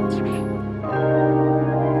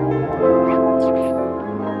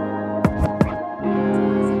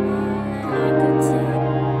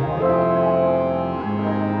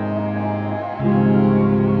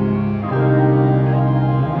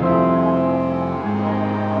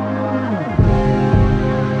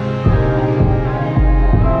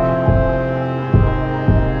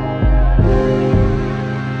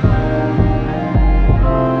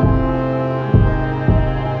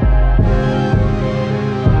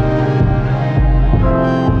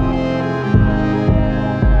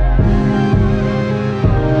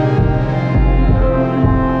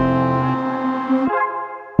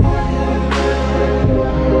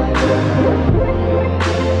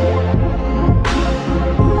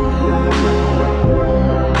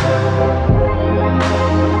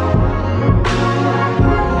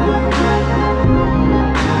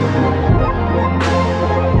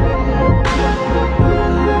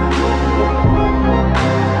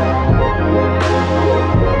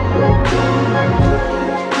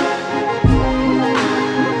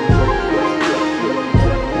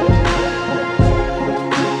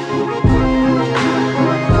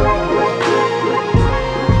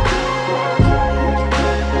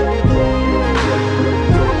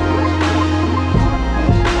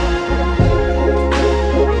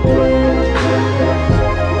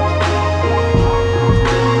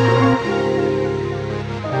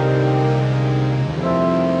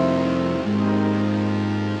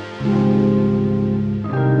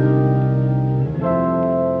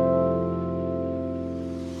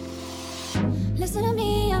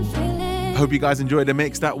 Hope you guys enjoyed the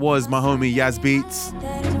mix. That was my homie Yaz Beats.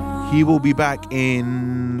 He will be back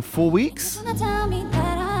in 4 weeks.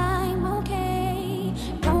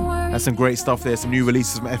 That's some great stuff there. Some new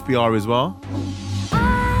releases from FBR as well.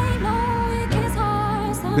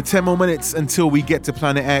 With 10 more minutes until we get to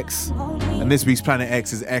Planet X. And this week's Planet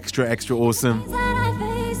X is extra awesome. In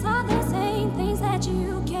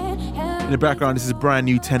the background, this is a brand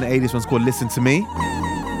new 10A. This one's called Listen to Me.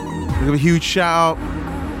 We give a huge shout out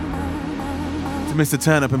to Mr.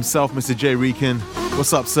 Turn Up himself, Mr. Jay Reekin.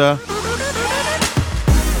 What's up, sir?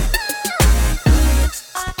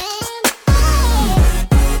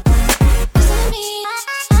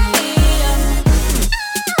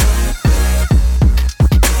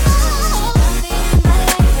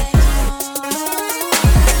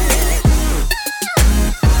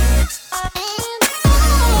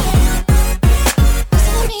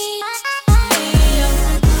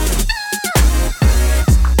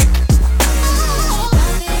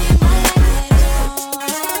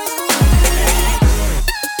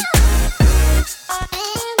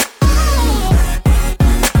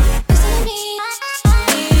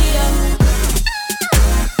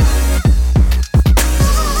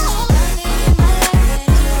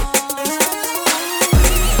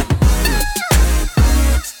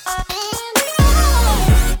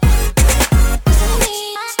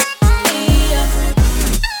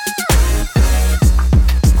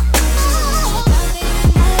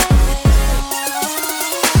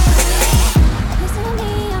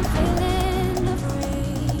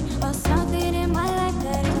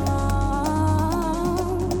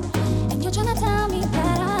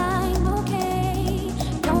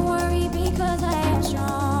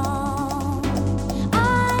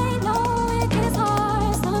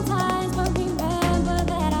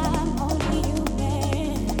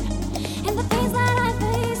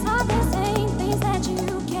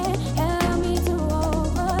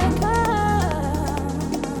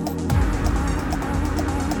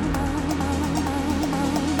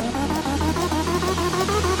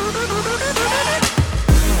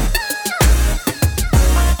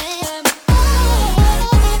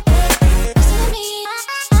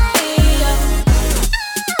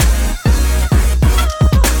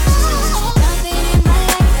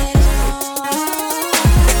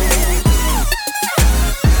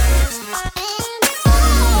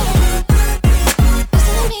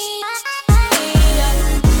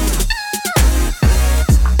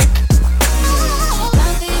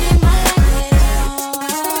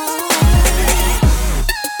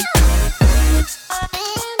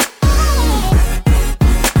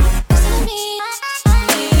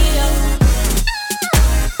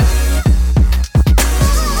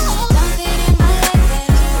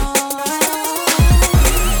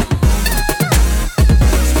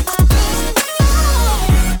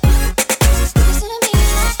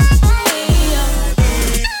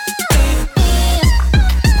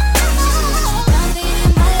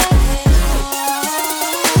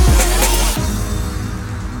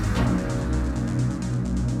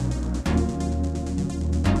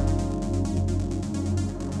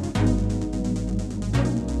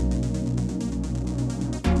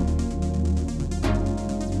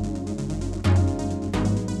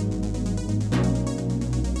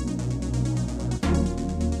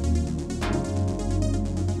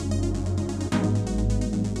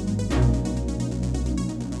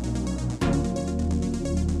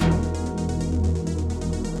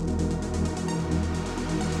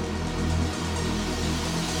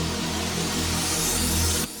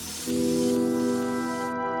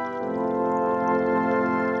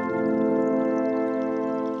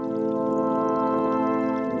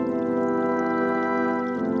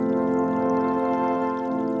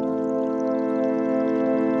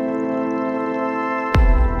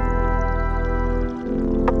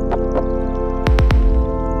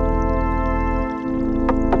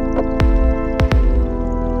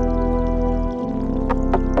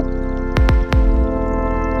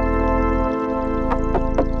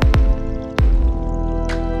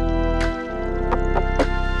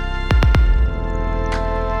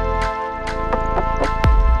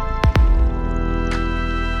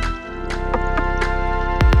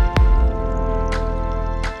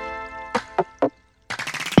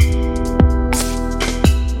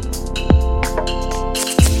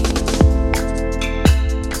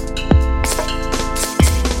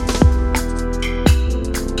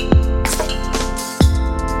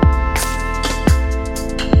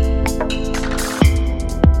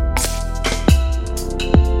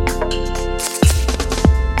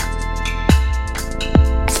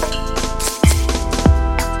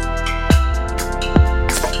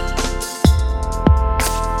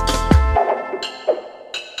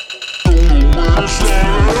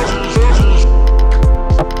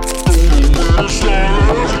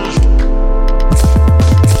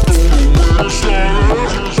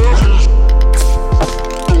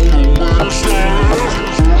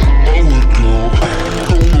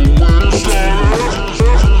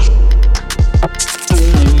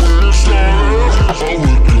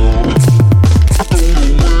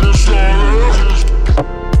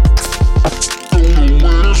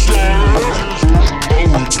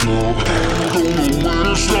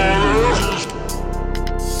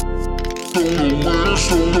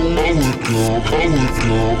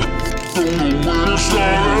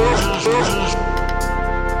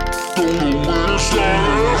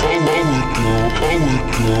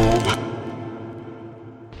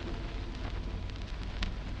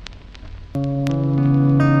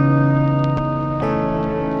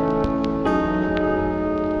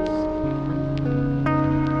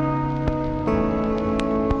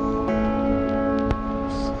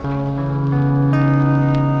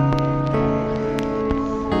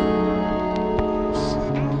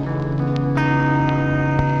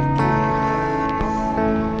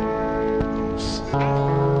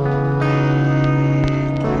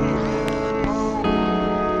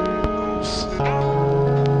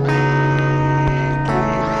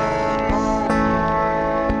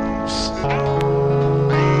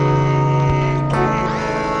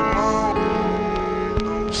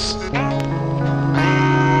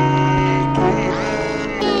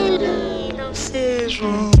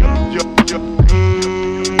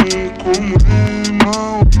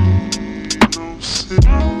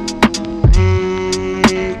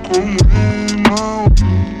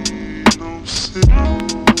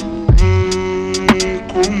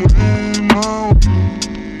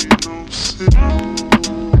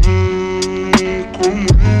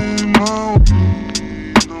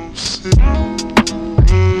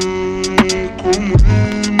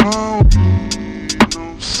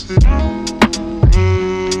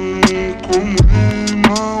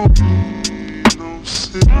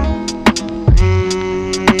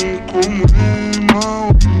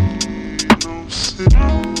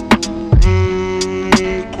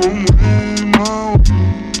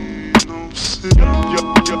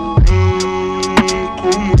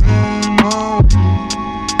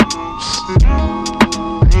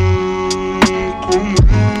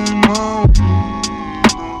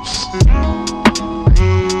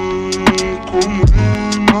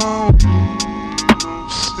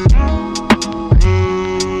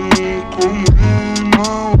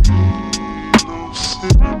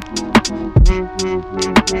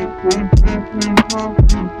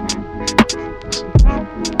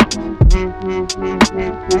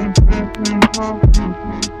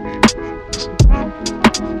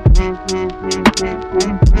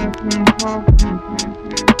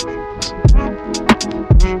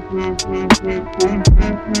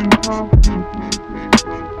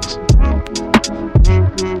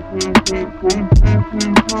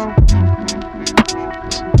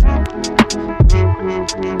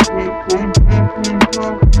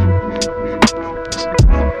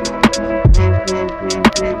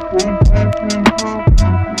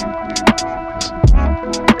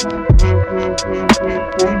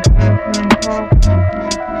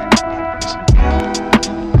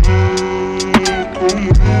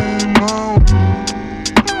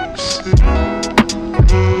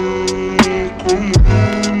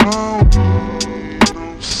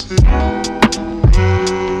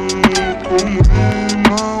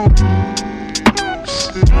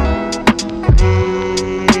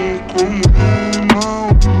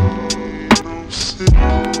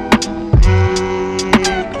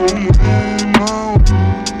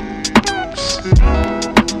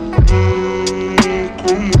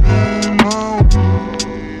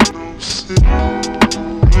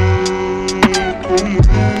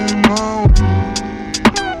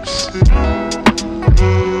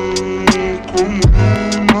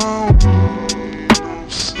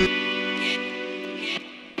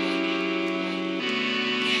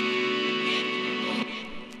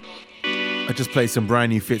 I just played some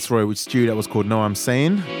brand new Fitzroy with Stu that was called Know I'm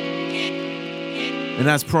Saying. And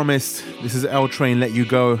as promised, this is L Train Let You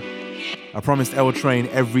Go. I promised L Train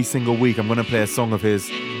every single week I'm going to play a song of his,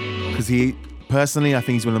 because he, personally, I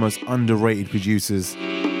think he's one of the most underrated producers,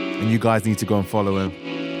 and you guys need to go and follow him.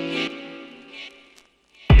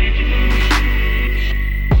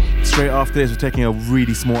 Straight after this, we're taking a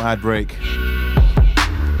really small ad break.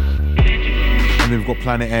 And then we've got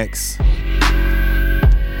Planet X.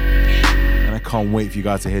 And I can't wait for you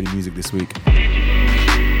guys to hear the music this week.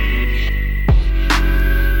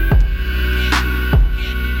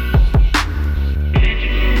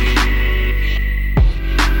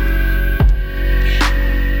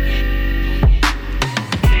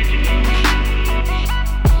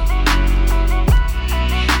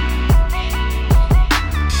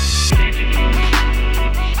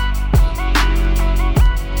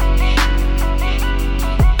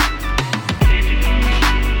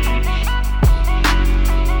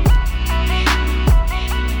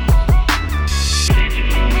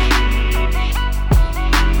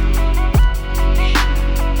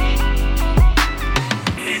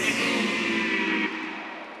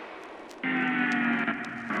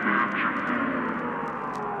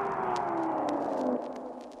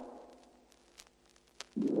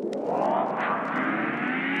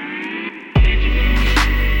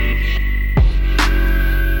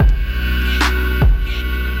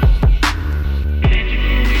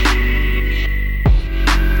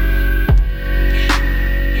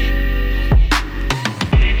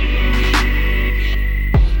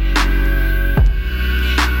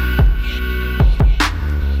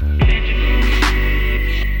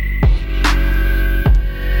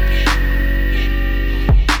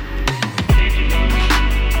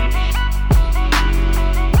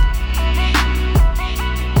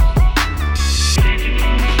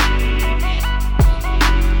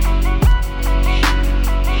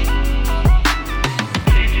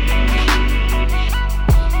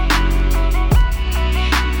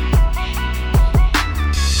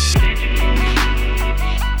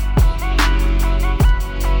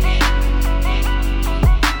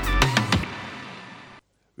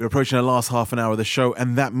 We're approaching the last half an hour of the show,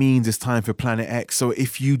 and that means it's time for Planet X. So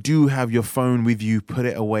if you do have your phone with you, put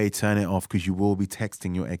it away, turn it off, because you will be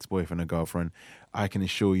texting your ex-boyfriend or girlfriend. I can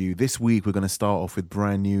assure you. This week, we're going to start off with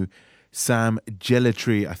brand new Sam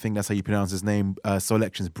Gellaitry. I think that's how you pronounce his name.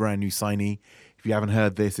 Selection's brand new signee. If you haven't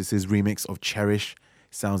heard this, it's his remix of Cherish.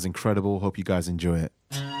 Sounds incredible. Hope you guys enjoy it.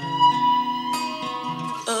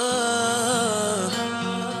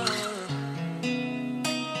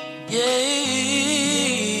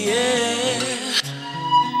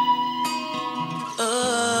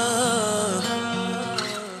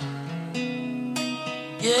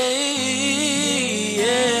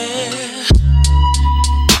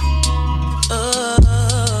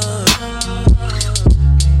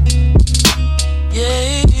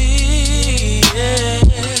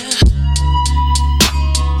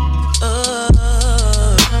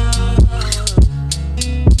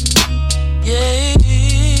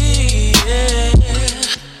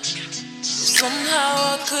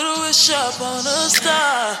 On a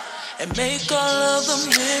star and make all of the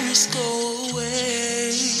memories go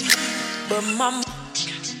away. But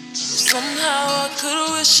somehow I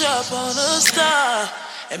could wish up on a star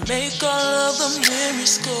and make all of the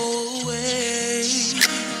memories go away.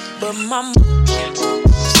 But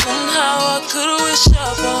somehow I could wish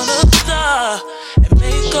up on a star and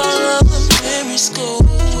make all of the memories go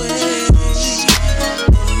away.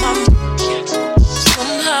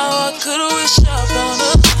 Somehow I could wish up on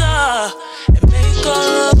a star and make all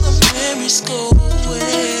of the memories go away.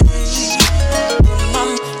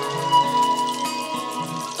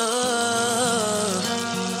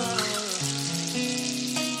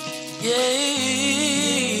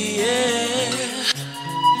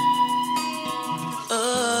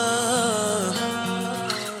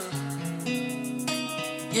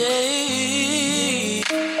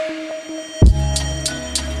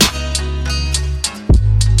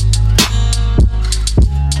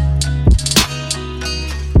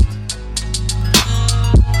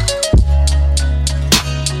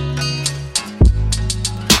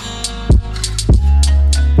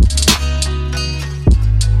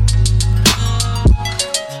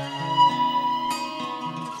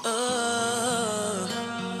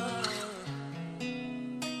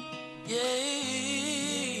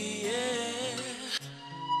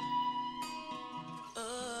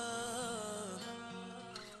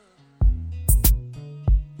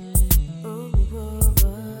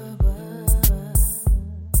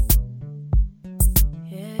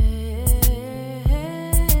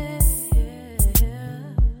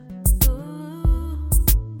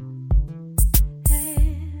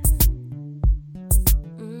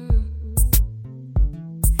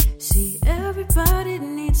 Everybody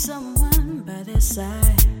needs someone by their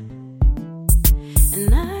side,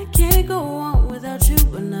 and I can't go on without you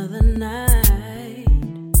another night.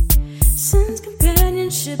 Since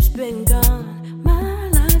companionship's been gone, my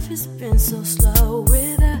life has been so slow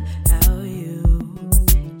without you.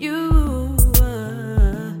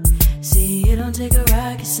 See, it don't take a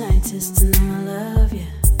rocket scientist to know I love you,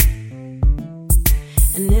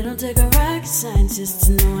 and it don't take a rocket scientist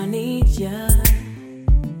to know I need you.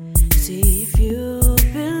 See, if you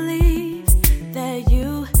believe that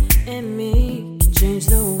you and me can change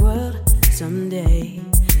the world someday,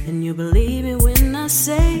 then you believe me when I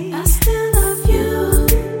say I still love you.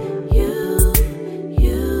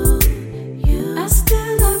 I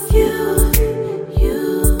still love you.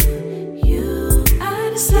 I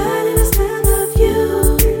decided I still love you.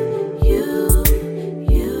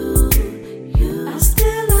 I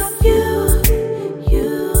still love you.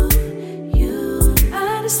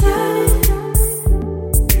 I decided.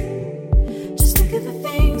 Just look at the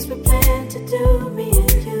things we plan to do, me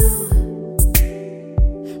and you.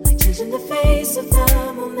 Like changing the face of the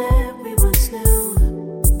moon that we once knew.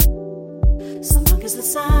 So long as the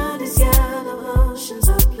sun is yellow, oceans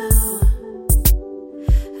are blue,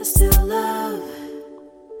 I still love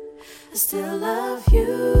you.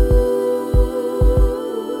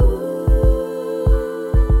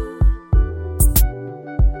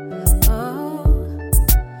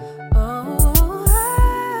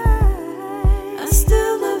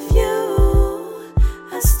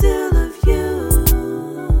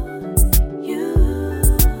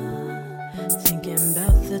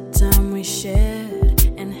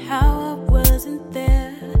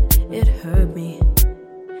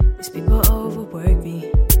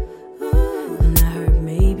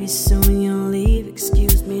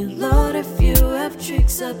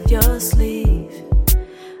 Up your sleeve,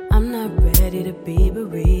 I'm not ready to be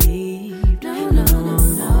bereaved. No,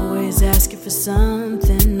 I'm always asking for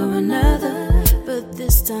something or another, but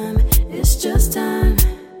this time it's just time.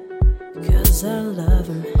 'Cause 'cause I love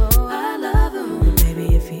him. Oh, I love him. But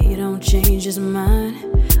baby, if he don't change his mind,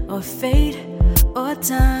 or fate, or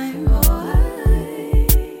time,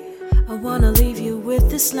 I wanna leave you with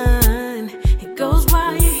this line. It goes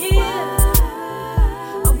while you're here.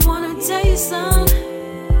 I wanna tell you something,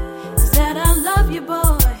 is that I love you,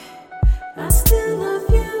 boy. I still love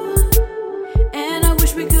you, and I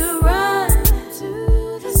wish we could run to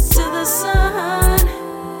the sun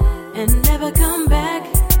and never come back.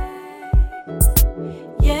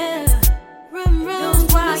 Yeah, run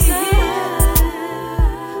while you're here.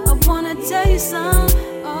 I wanna tell you something,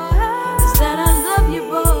 is that I love you,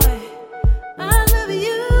 boy. I love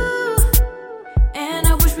you, and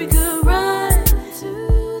I wish we could run to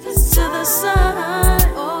the sun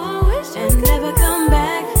and never come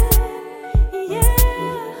back.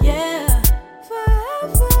 Yeah,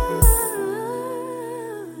 forever.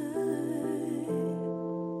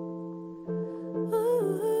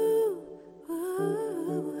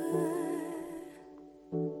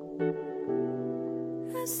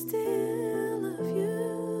 I still love you.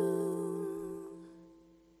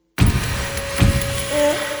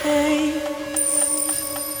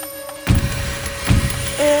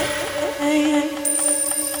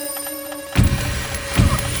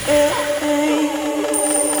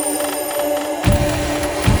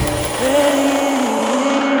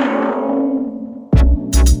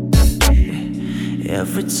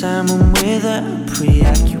 Every time I'm with her, I'm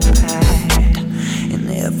preoccupied. And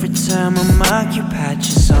every time I'm occupied,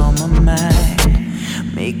 she's on my mind.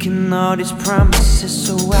 Making all these promises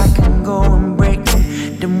so I can go and break them.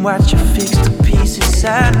 Then watch her fix the pieces.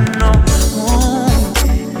 I know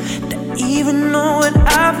that even knowing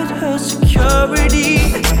I've hit her security,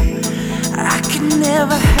 I can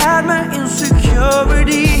never hide my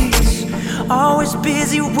insecurities. Always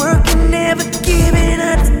busy working, never giving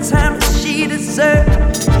her the time that she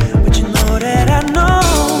deserves. But you know that I know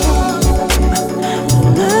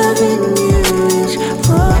loving you is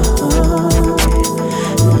wrong.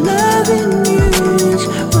 Loving you is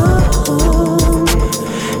wrong.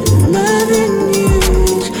 Loving you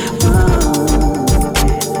is wrong.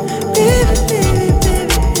 Baby, baby,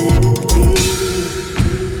 baby, baby.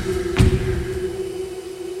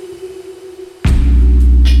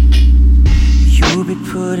 You'll be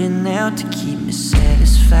putting out to keep me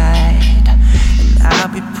satisfied, and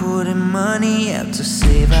I'll be putting money out to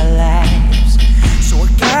save our lives. So I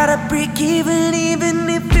gotta break even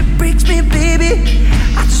if it breaks me, baby.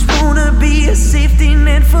 I just wanna be a safety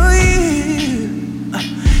net for you.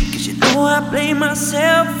 'Cause you know I blame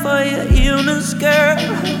myself for your illness, girl.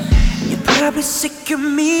 And you're probably sick of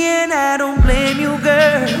me, and I don't blame you,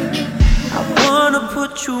 girl. I wanna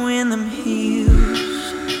put you in them heels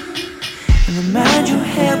and remind you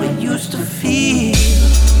how it used to feel.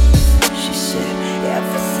 She said,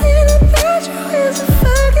 everything about you is a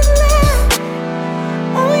fucking lie.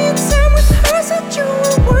 All your time with her said you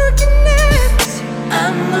were working at. I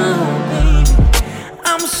know, baby,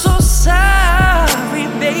 I'm so sorry,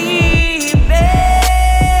 baby.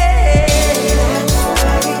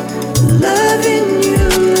 Loving you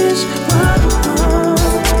is wrong.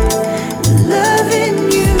 Loving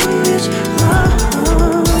you is wrong.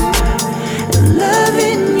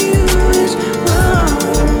 Loving you is wrong.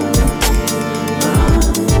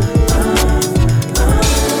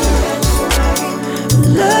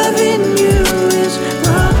 Loving you is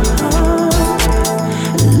wrong.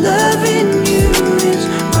 Loving you is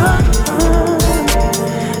wrong.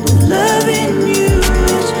 Loving you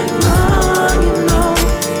is wrong. You know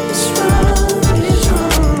it's wrong, it's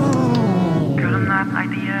wrong. Girl, I'm not like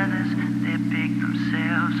the others. They pick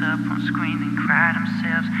themselves up on screen and cry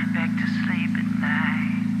themselves back to sleep at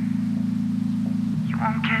night. You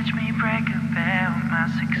won't catch me brag about my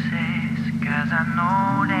success, 'cause I know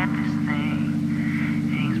that this thing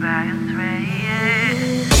hangs by a thread.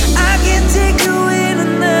 I can't take you in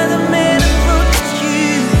another man approach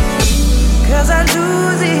you, 'cause I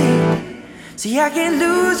lose it. See, I can't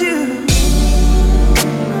lose you.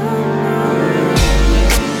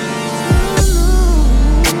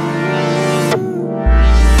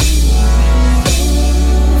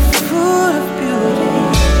 Full of beauty,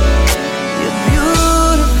 you're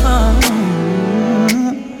beautiful.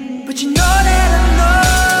 But you know that I know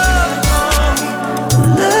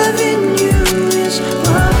loving you is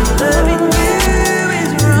wrong. Loving you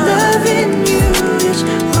is wrong. Loving you is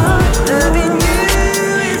wrong. Loving you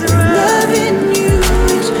is wrong. Loving you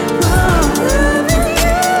is wrong.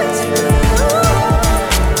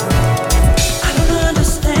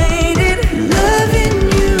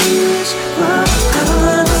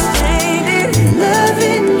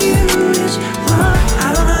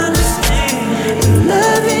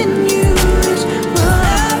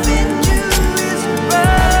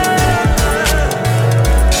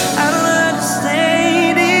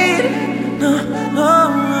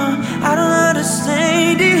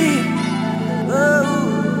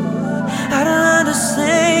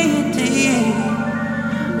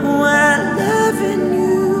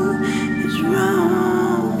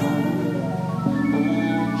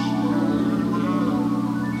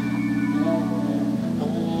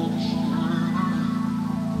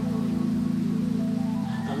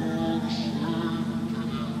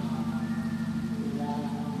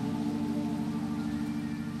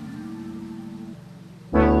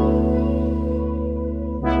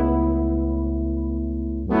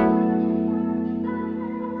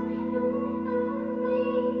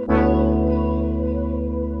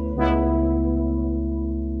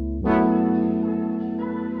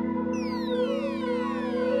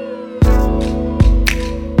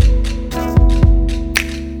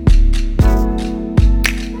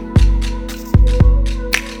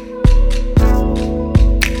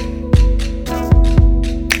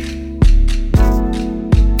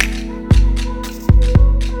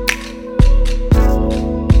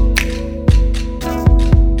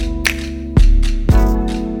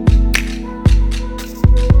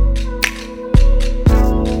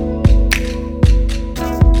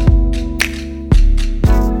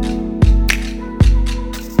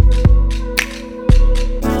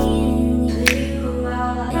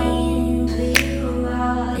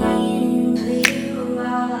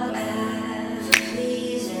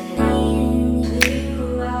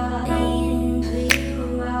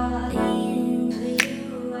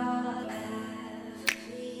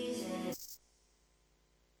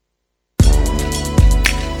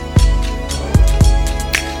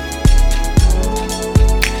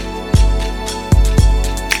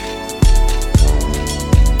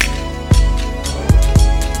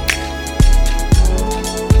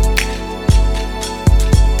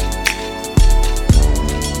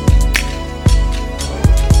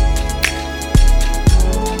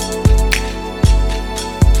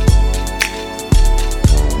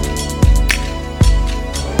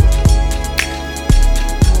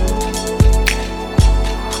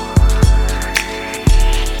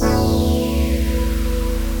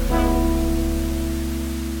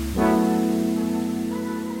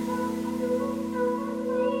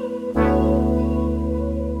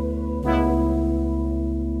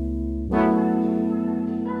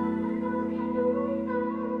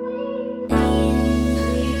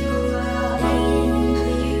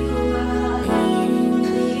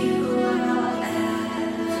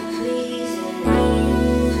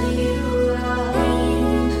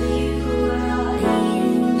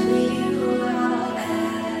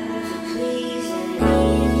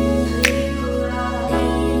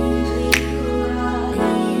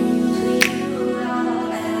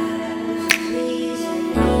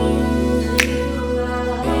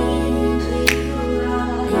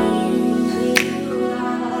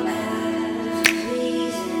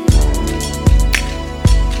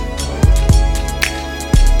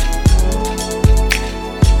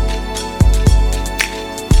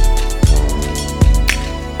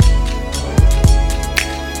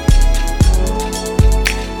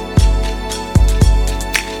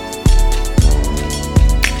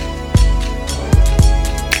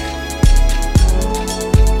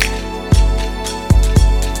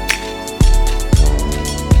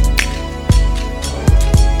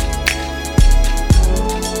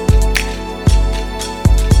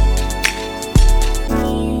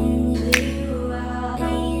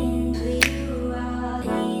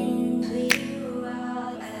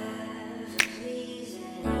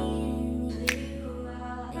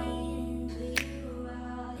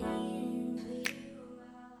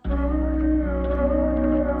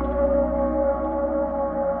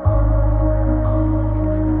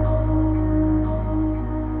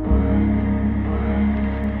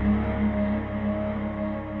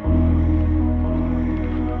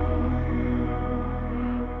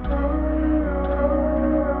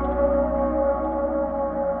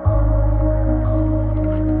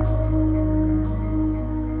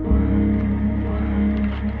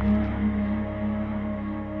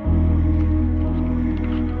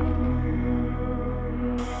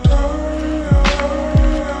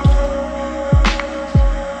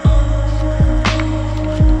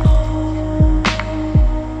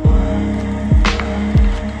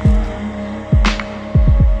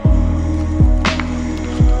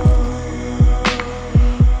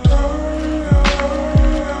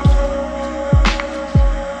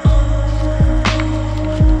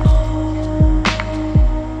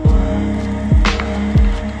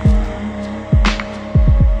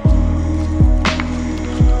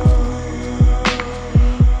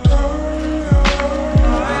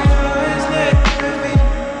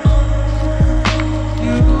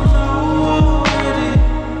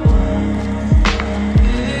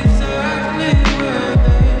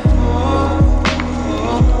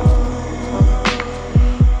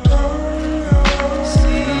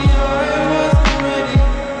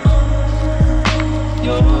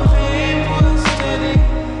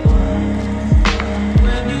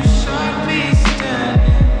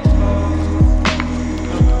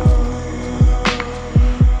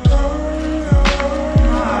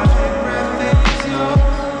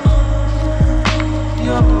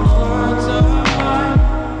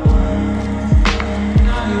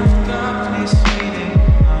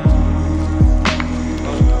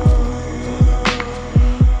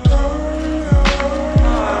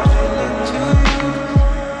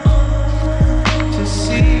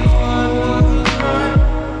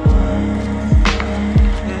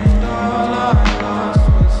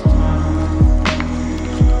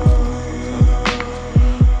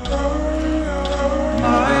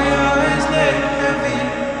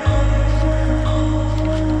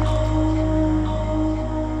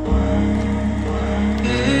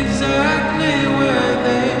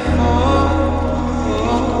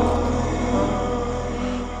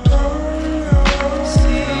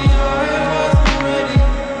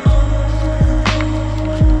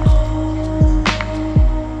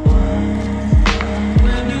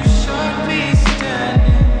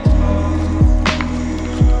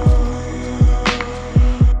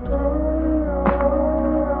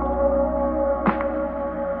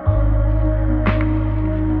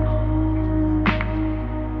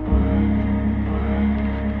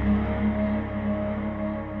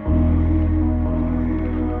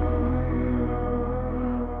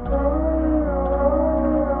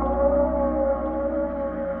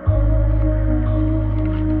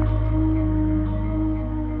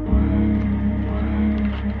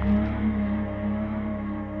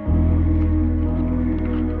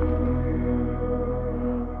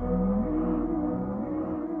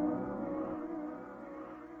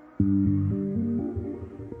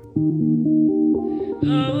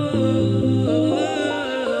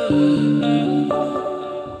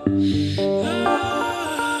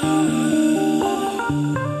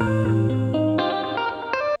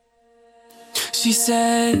 She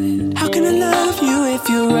said, how can I love you if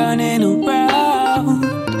you're running around?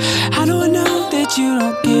 How do I know that you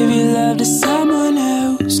don't give your love to someone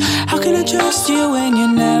else? How can I trust you when you're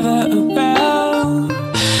never around?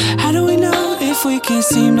 How do we know if we can't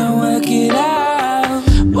seem to work it out?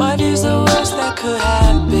 What is the worst that could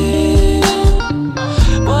happen?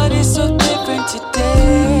 What is so different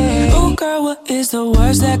today? Oh girl, what is the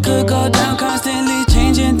worst that could go down? Constantly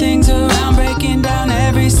changing things around, breaking down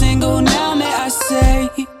every single noun that I say.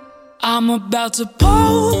 I'm about to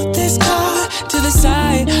pull this car to the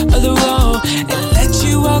side of the road and let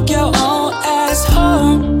you walk your own ass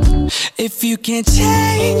home. If you can't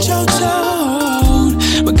change your tone,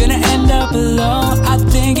 we're gonna end up alone. I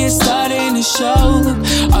think it's starting to show.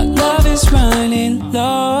 Our love is running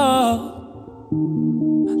low.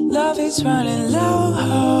 Love is running low.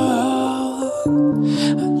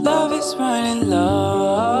 Love is running low.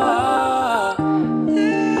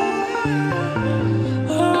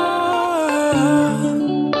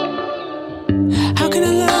 How can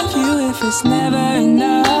I love you if it's never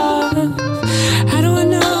enough? How do I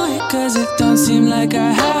know it? Cause it don't seem like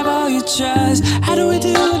I have all your trust. How do we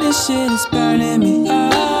do this shit? It's burning me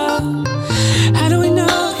up. How do we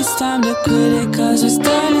know it's time to quit it? Cause what's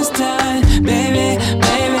done is done. Baby,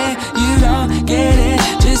 baby, you don't get it.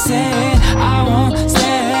 Just say it, I won't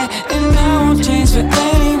say it. And I won't change for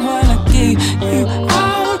anyone. I give you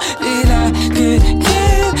all that I could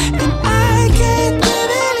give, and I can't give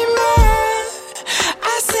anymore.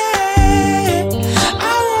 I said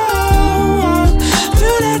I won't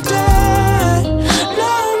through that door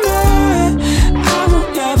no more. I won't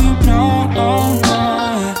love you no more.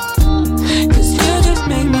 Cause you just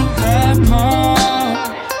make me have more.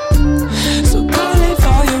 So go live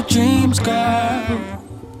all your dreams, girl.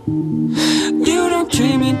 You don't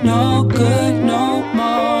treat me no good no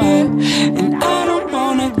more. And I don't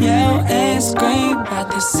wanna yell and scream about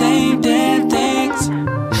the same damn things.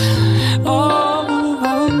 Oh,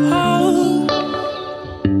 oh, oh.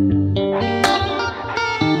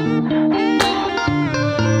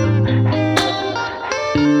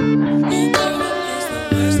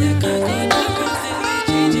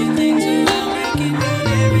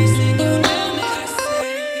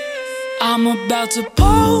 I'm about to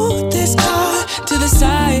pull this car to the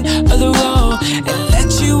side of the road and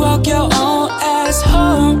let you walk your own ass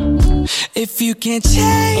home. If you can't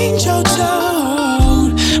change your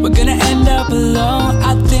tone, we're gonna end up alone.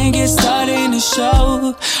 I think it's starting to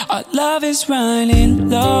show. Our love is running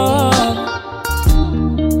low.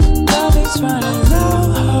 Love is running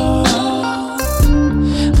low.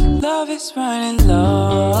 Love is running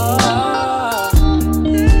low.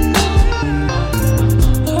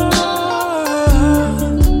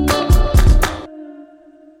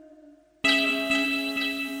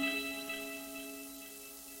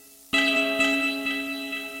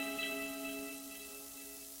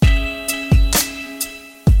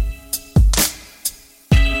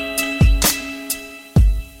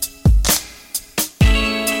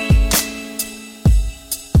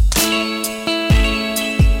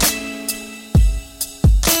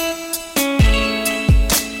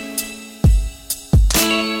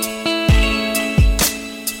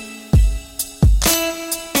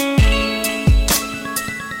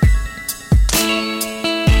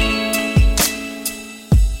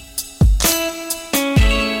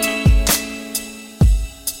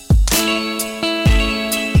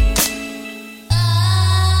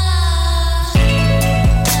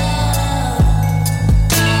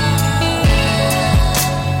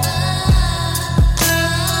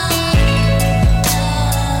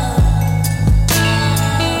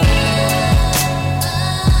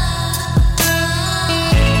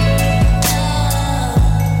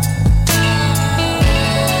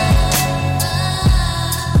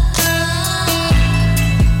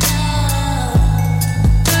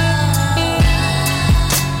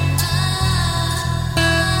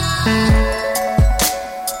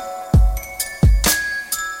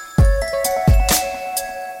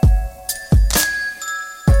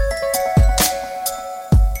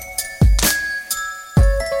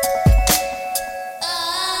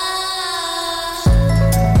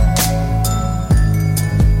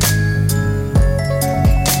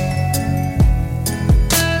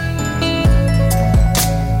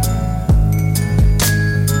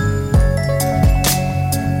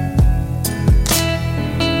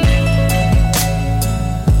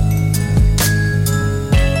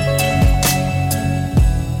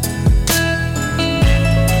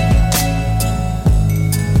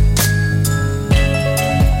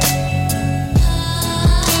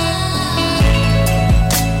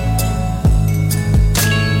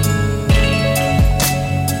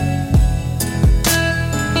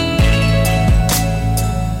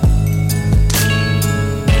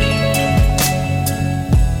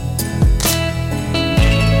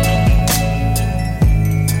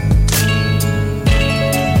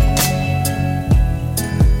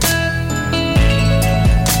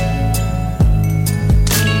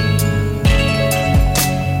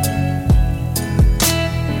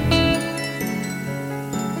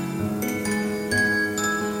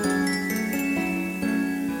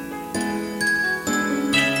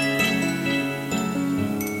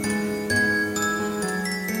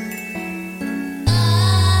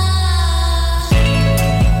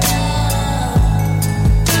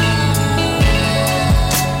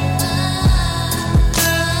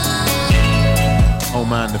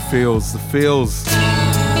 feels, the feels.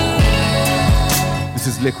 This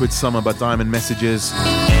is Liquid Summer by Diamond Messages.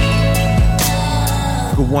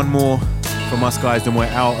 Got one more from us guys, then we're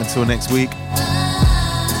out until next week.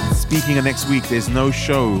 Speaking of next week, there's no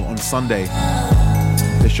show on Sunday.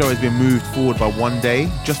 The show has been moved forward by one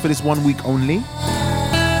day, just for this 1 week only.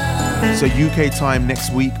 So UK time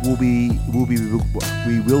next week we will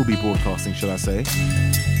be broadcasting, shall I say,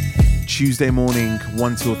 Tuesday morning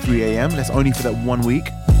 1 till 3 a.m. That's only for that 1 week.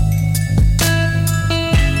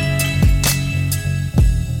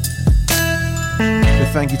 So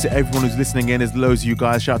thank you to everyone who's listening in. There's loads of you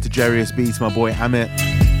guys. Shout out to Jarius B, to my boy Amit.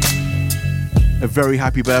 A very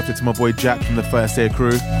happy birthday to my boy Jack from the First Air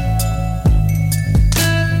crew.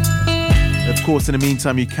 Of course, in the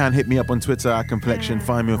meantime, you can hit me up on Twitter at Complexion.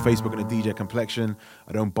 Find me on Facebook at DJ Complexion.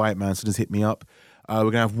 I don't bite, man, so just hit me up. We're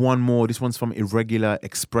going to have one more. This one's from Irregular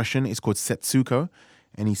Expression. It's called Setsuko.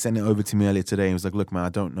 And he sent it over to me earlier today. He was like, look, man, I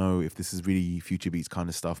don't know if this is really Future Beats kind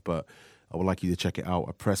of stuff, but I would like you to check it out.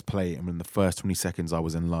 I pressed play, and in the first 20 seconds, I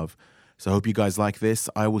was in love. So I hope you guys like this.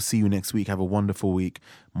 I will see you next week. Have a wonderful week.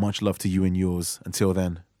 Much love to you and yours. Until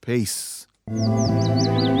then, peace.